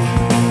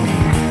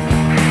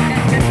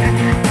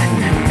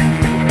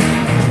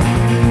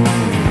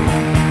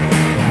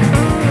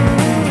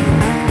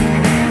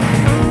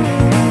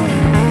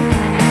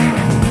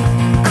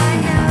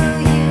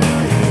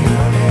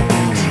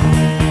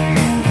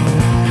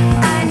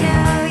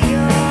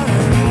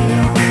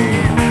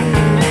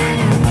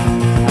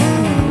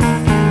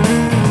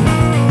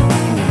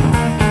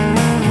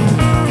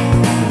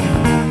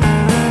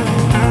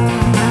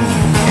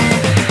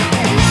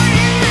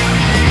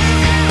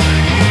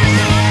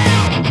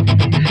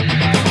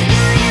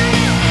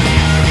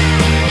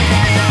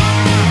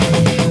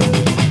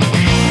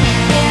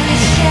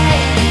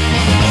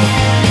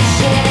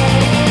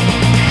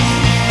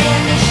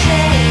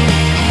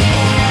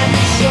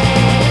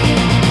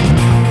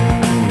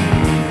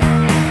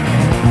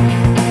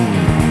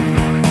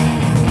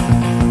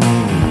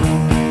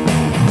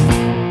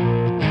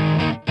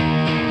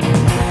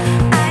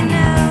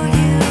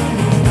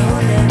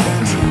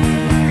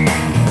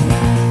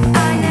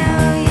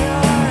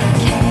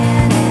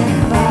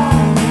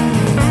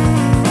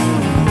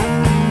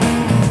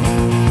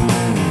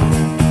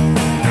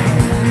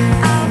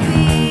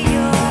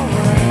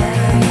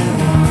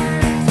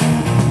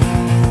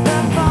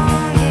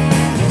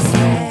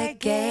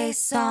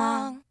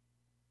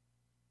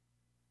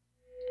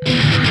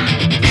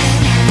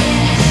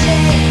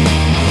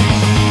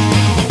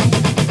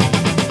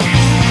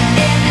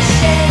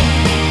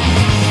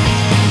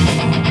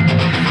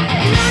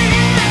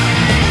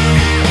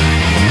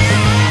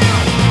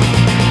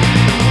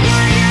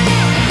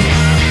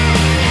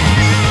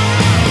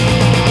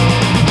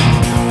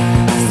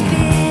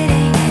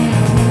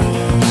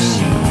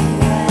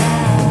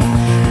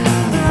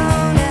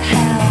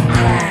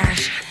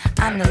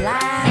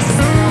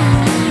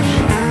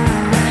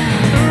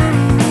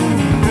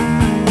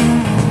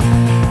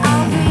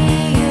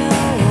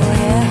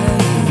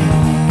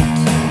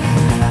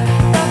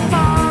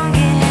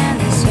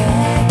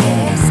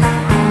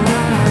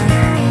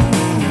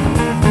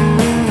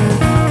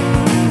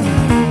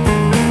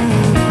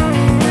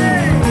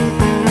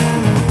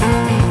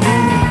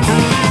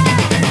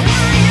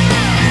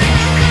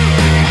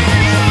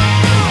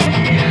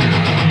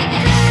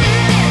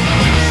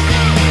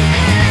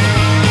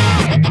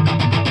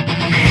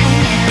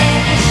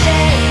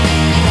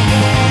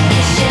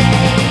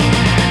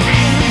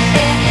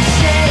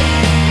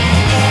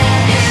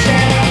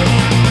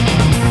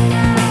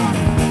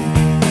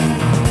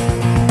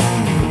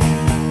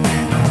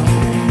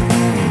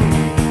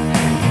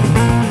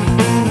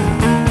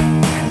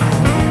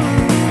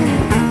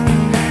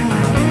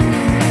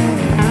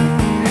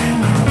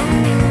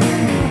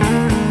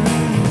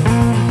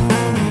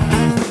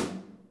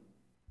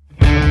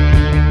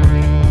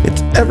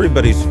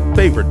 everybody's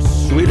favorite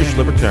Swedish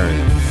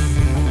libertarians.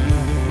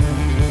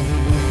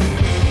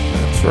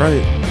 That's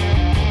right.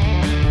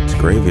 It's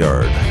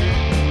Graveyard.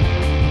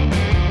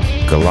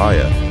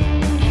 Goliath.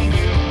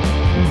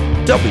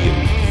 WVPL.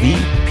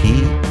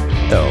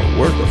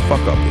 Word the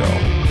fuck up, y'all.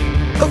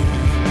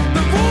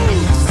 The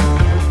wolves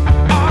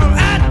are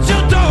at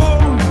your door,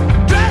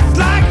 dressed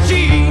like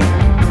she.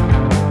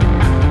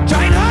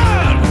 Trying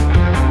hard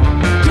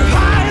to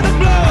hide the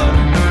blood,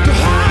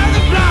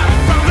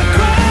 from the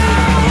crowd.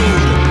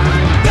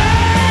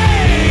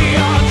 They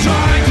are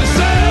trying to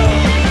sell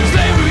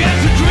slavery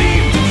as a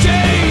dream to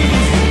change.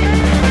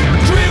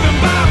 Driven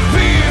by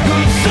fear,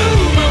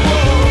 consumer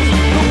wars,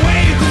 the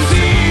way to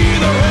see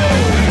the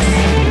roads.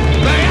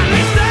 They are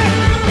listening,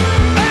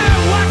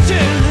 they're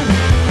watching.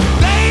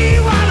 They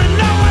wanna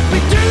know what we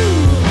do.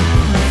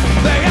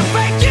 They are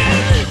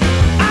faking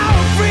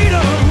our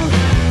freedom.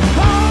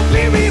 Hope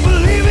we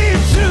believe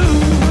it's true.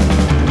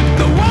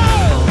 The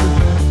world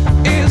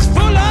is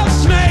full of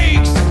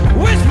snakes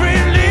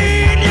whispering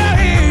in your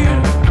ear.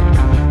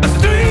 A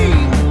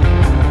stream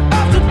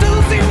of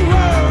seducing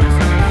words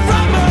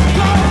from a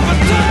clover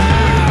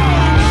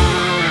tongue.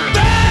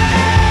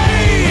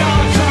 They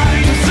are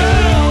trying to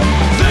sell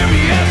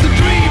slavery as a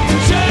dream to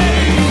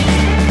change.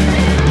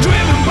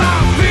 Driven by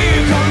fear,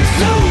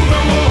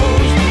 consumer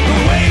wars, the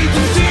way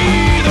to see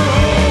the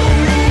road.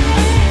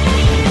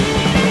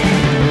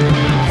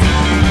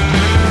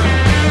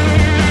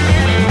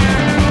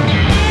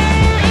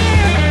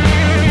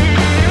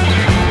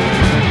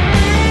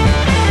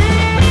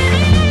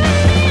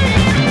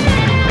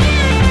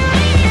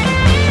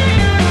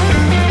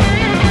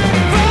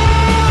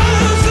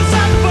 Versus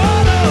and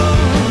bottom,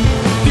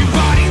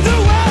 dividing the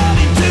world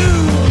in two.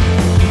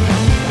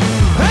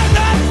 And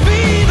that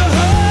be the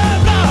hard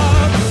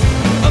knocks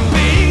of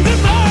being the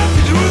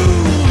market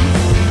rules.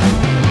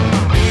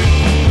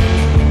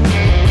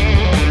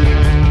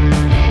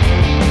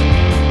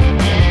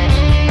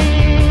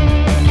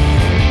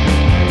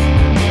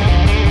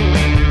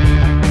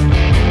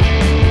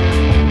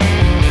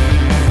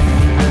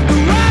 The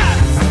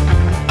rats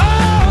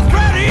all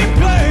spreading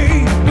play,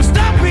 but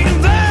stopping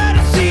their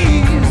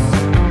disease.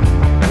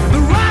 The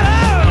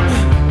rotten,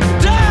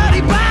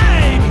 dirty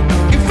bang,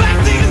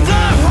 infecting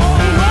the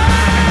whole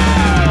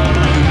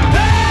world.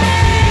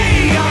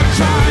 They are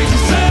trying to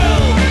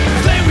sell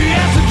slavery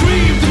as a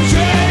dream to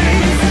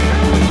chase.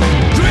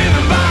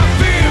 Driven by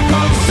fear,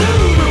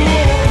 consumer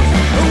wars,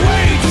 a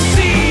way to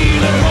see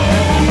the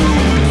road.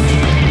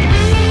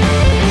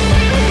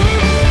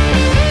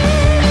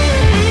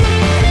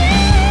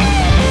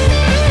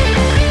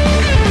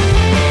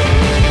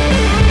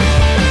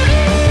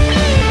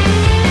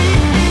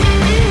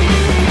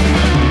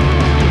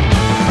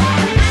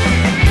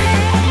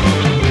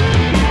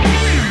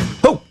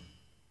 Ho!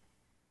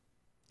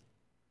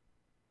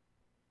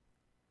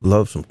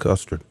 Love some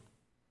custard.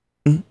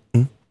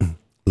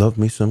 Love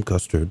me some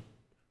custard.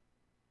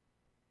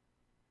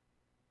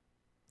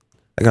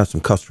 I got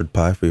some custard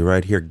pie for you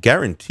right here.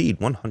 Guaranteed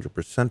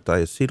 100%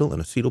 diacetyl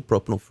and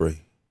acetylpropanol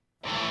free.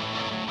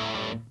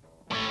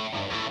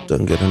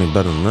 Doesn't get any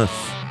better than this.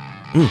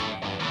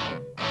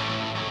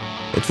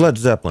 It's Led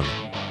Zeppelin.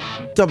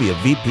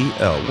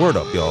 WVPL. Word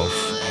up, y'all.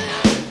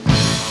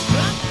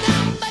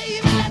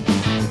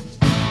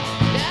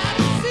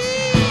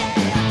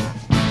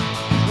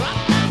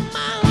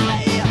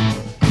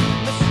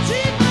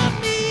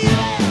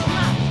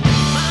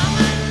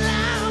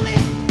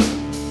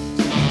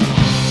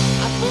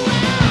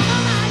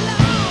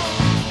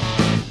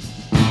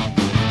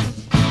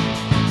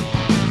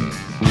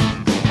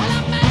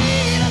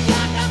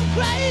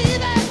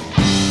 Crazy.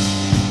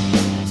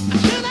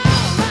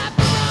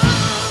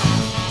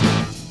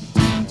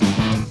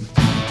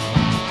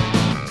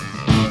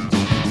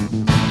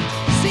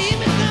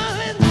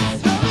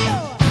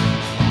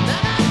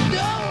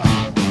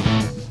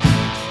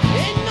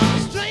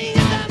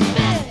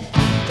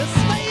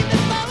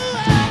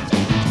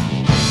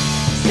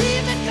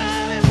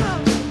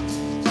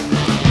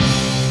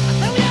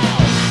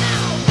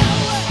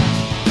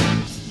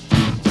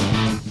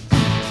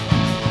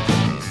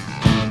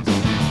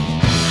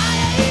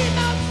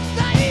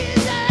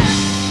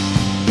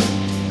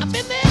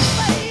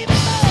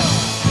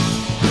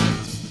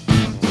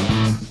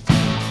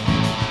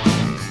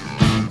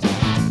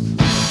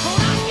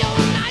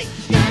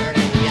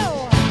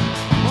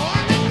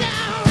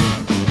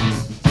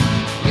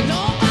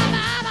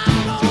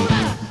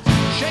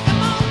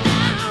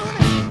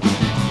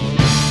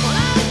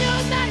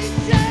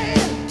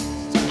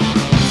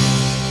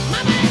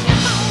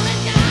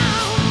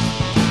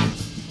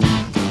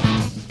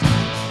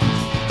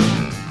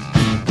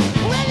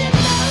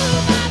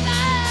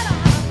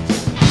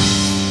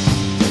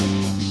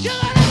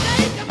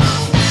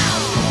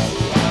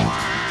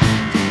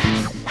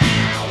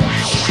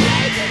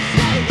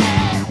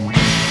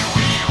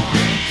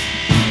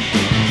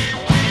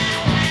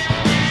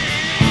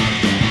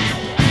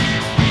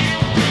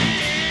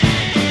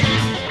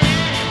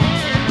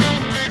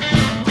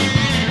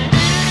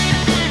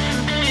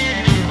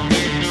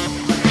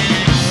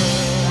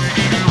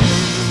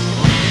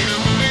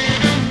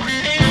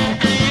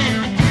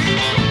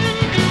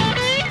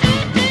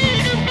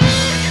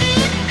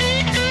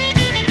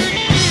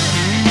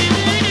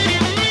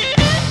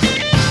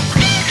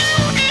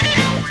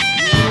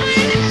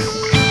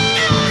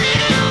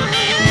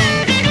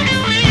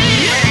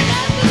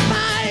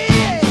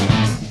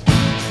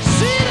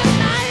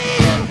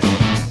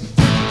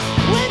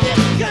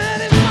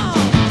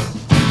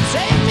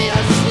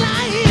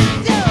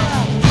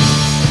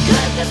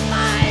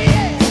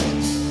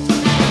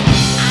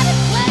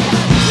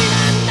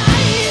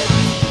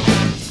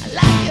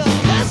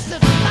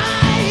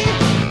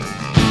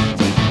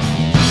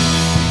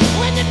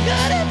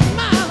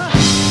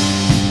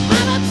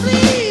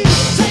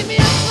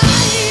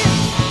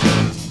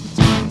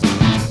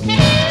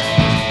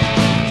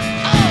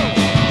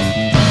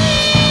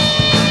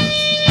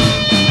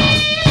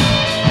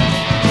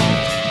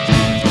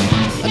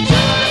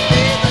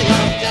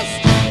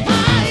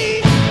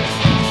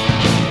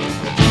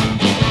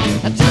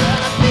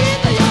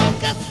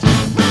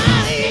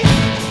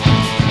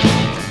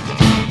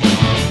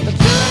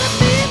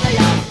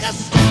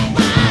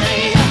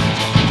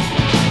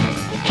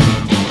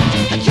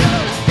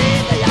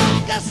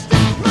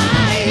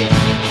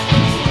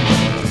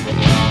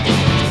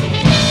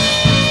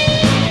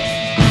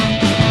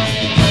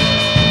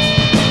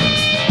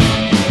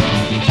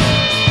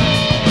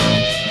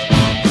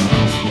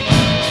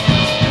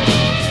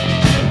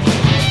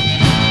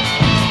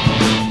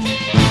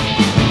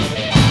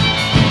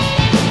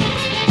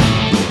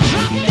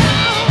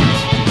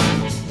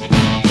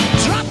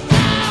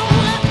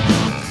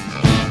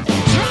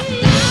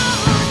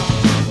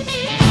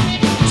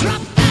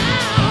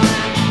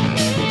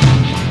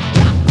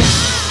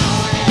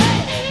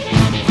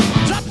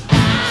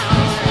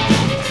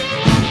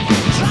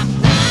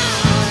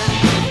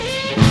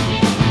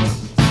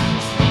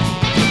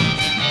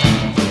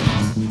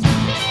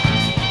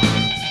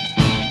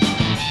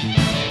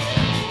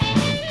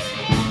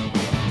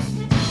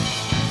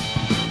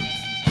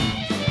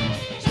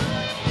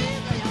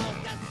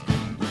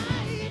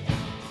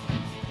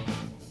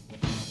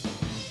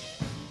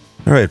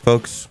 All right,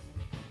 folks.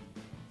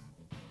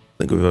 I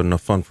think we've had enough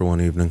fun for one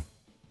evening.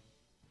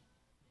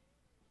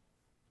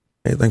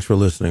 Hey, thanks for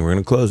listening. We're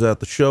going to close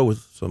out the show with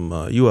some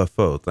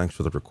UFO. Thanks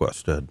for the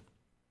request, Ed.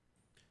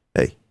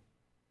 Hey,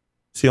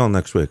 see y'all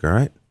next week, all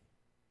right?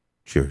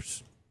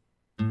 Cheers.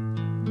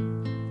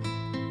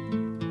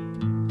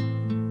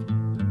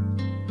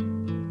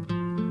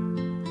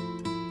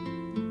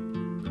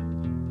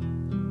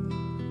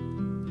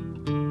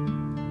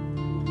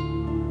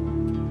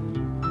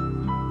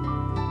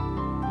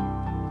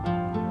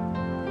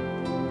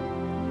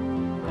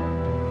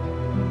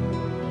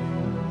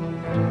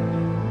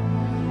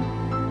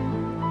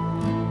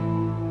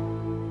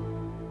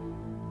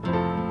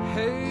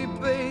 Hey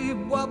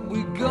babe, what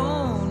we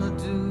gonna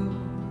do?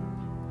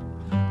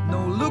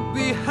 No look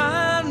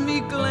behind me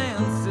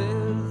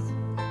glances.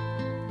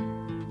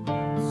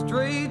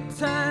 Straight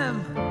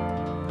time,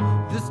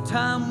 this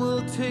time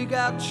we'll take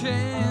our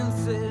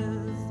chances.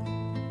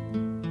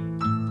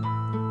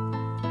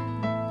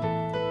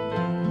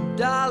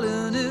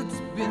 Darling, it's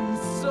been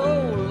so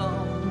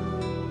long.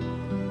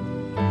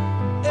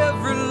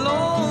 Every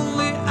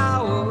lonely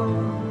hour,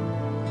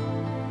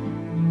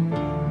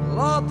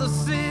 Lord the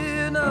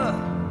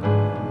sinner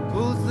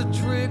pulls the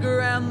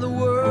trigger and the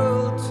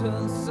world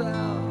turns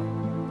sour.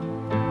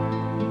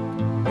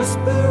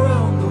 Whisper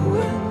on the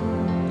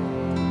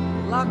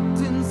wind,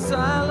 locked in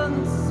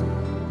silence.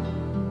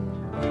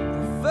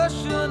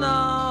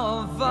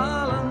 Professional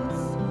violence.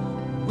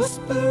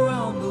 Whisper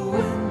on the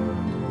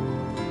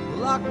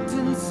wind, locked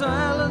in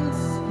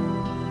silence.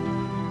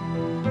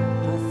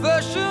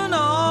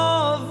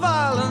 Professional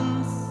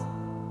violence.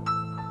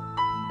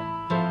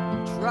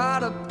 Try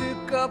to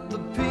pick up the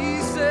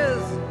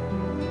pieces,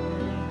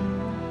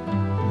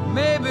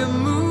 maybe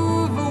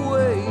move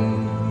away,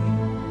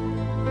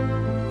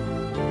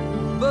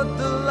 but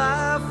the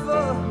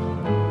lifer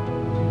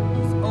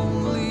was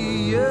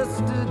only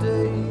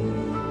yesterday.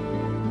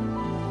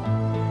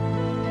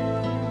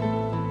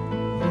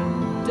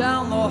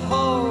 Down the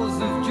halls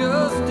of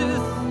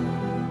justice,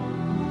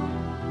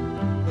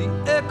 the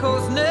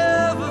echoes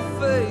never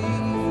fade.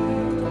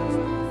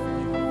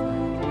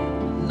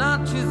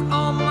 Notches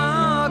on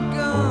my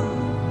gun,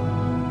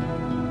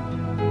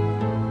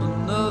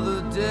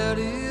 another debt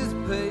is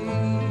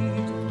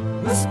paid.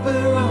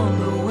 Whisper on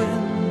the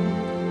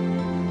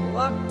wind,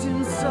 locked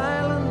in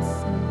silence.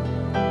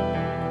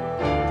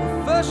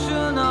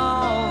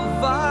 Professional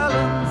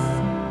violence.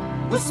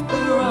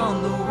 Whisper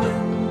on the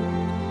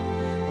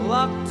wind,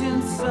 locked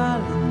in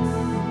silence.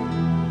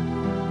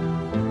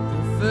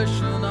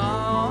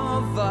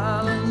 Professional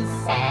violence.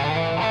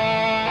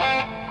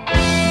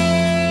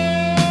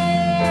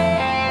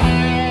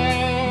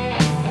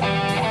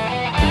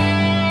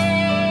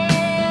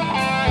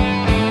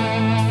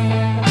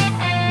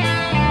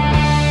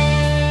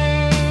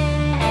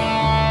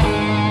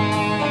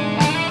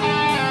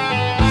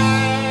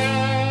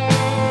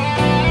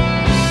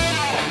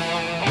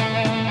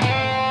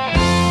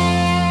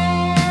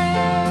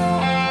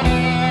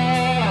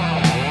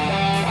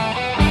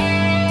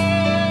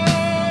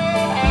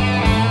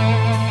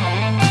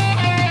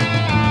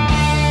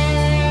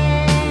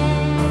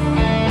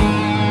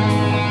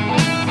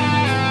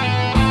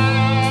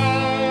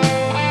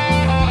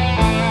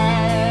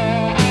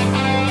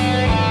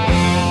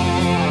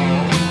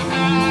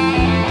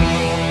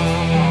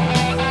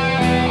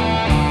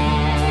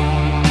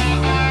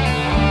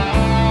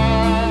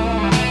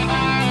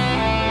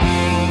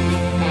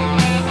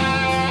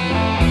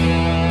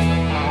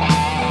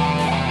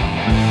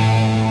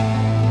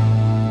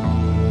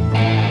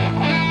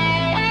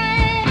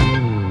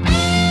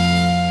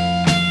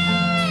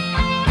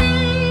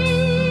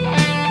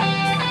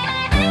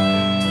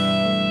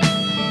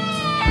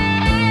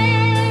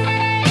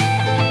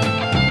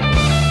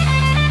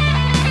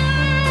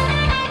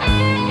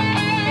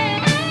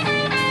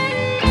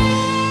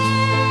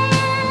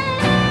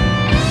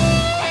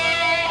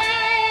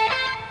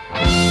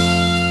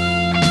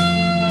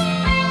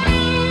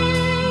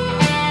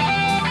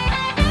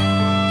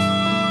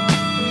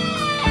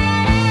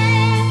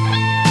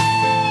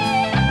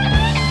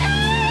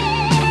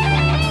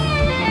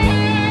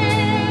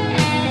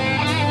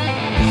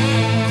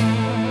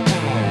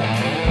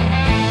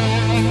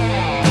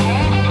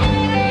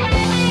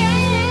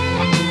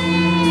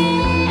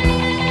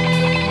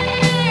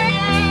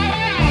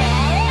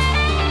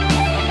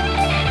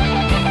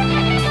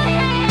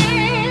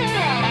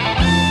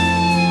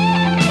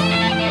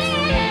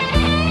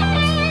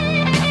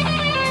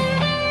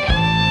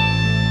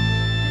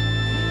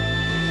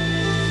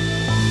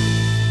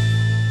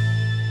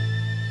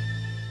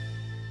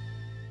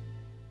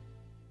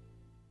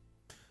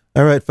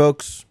 All right,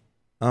 folks.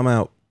 I'm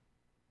out.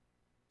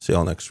 See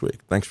y'all next week.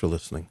 Thanks for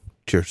listening.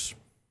 Cheers.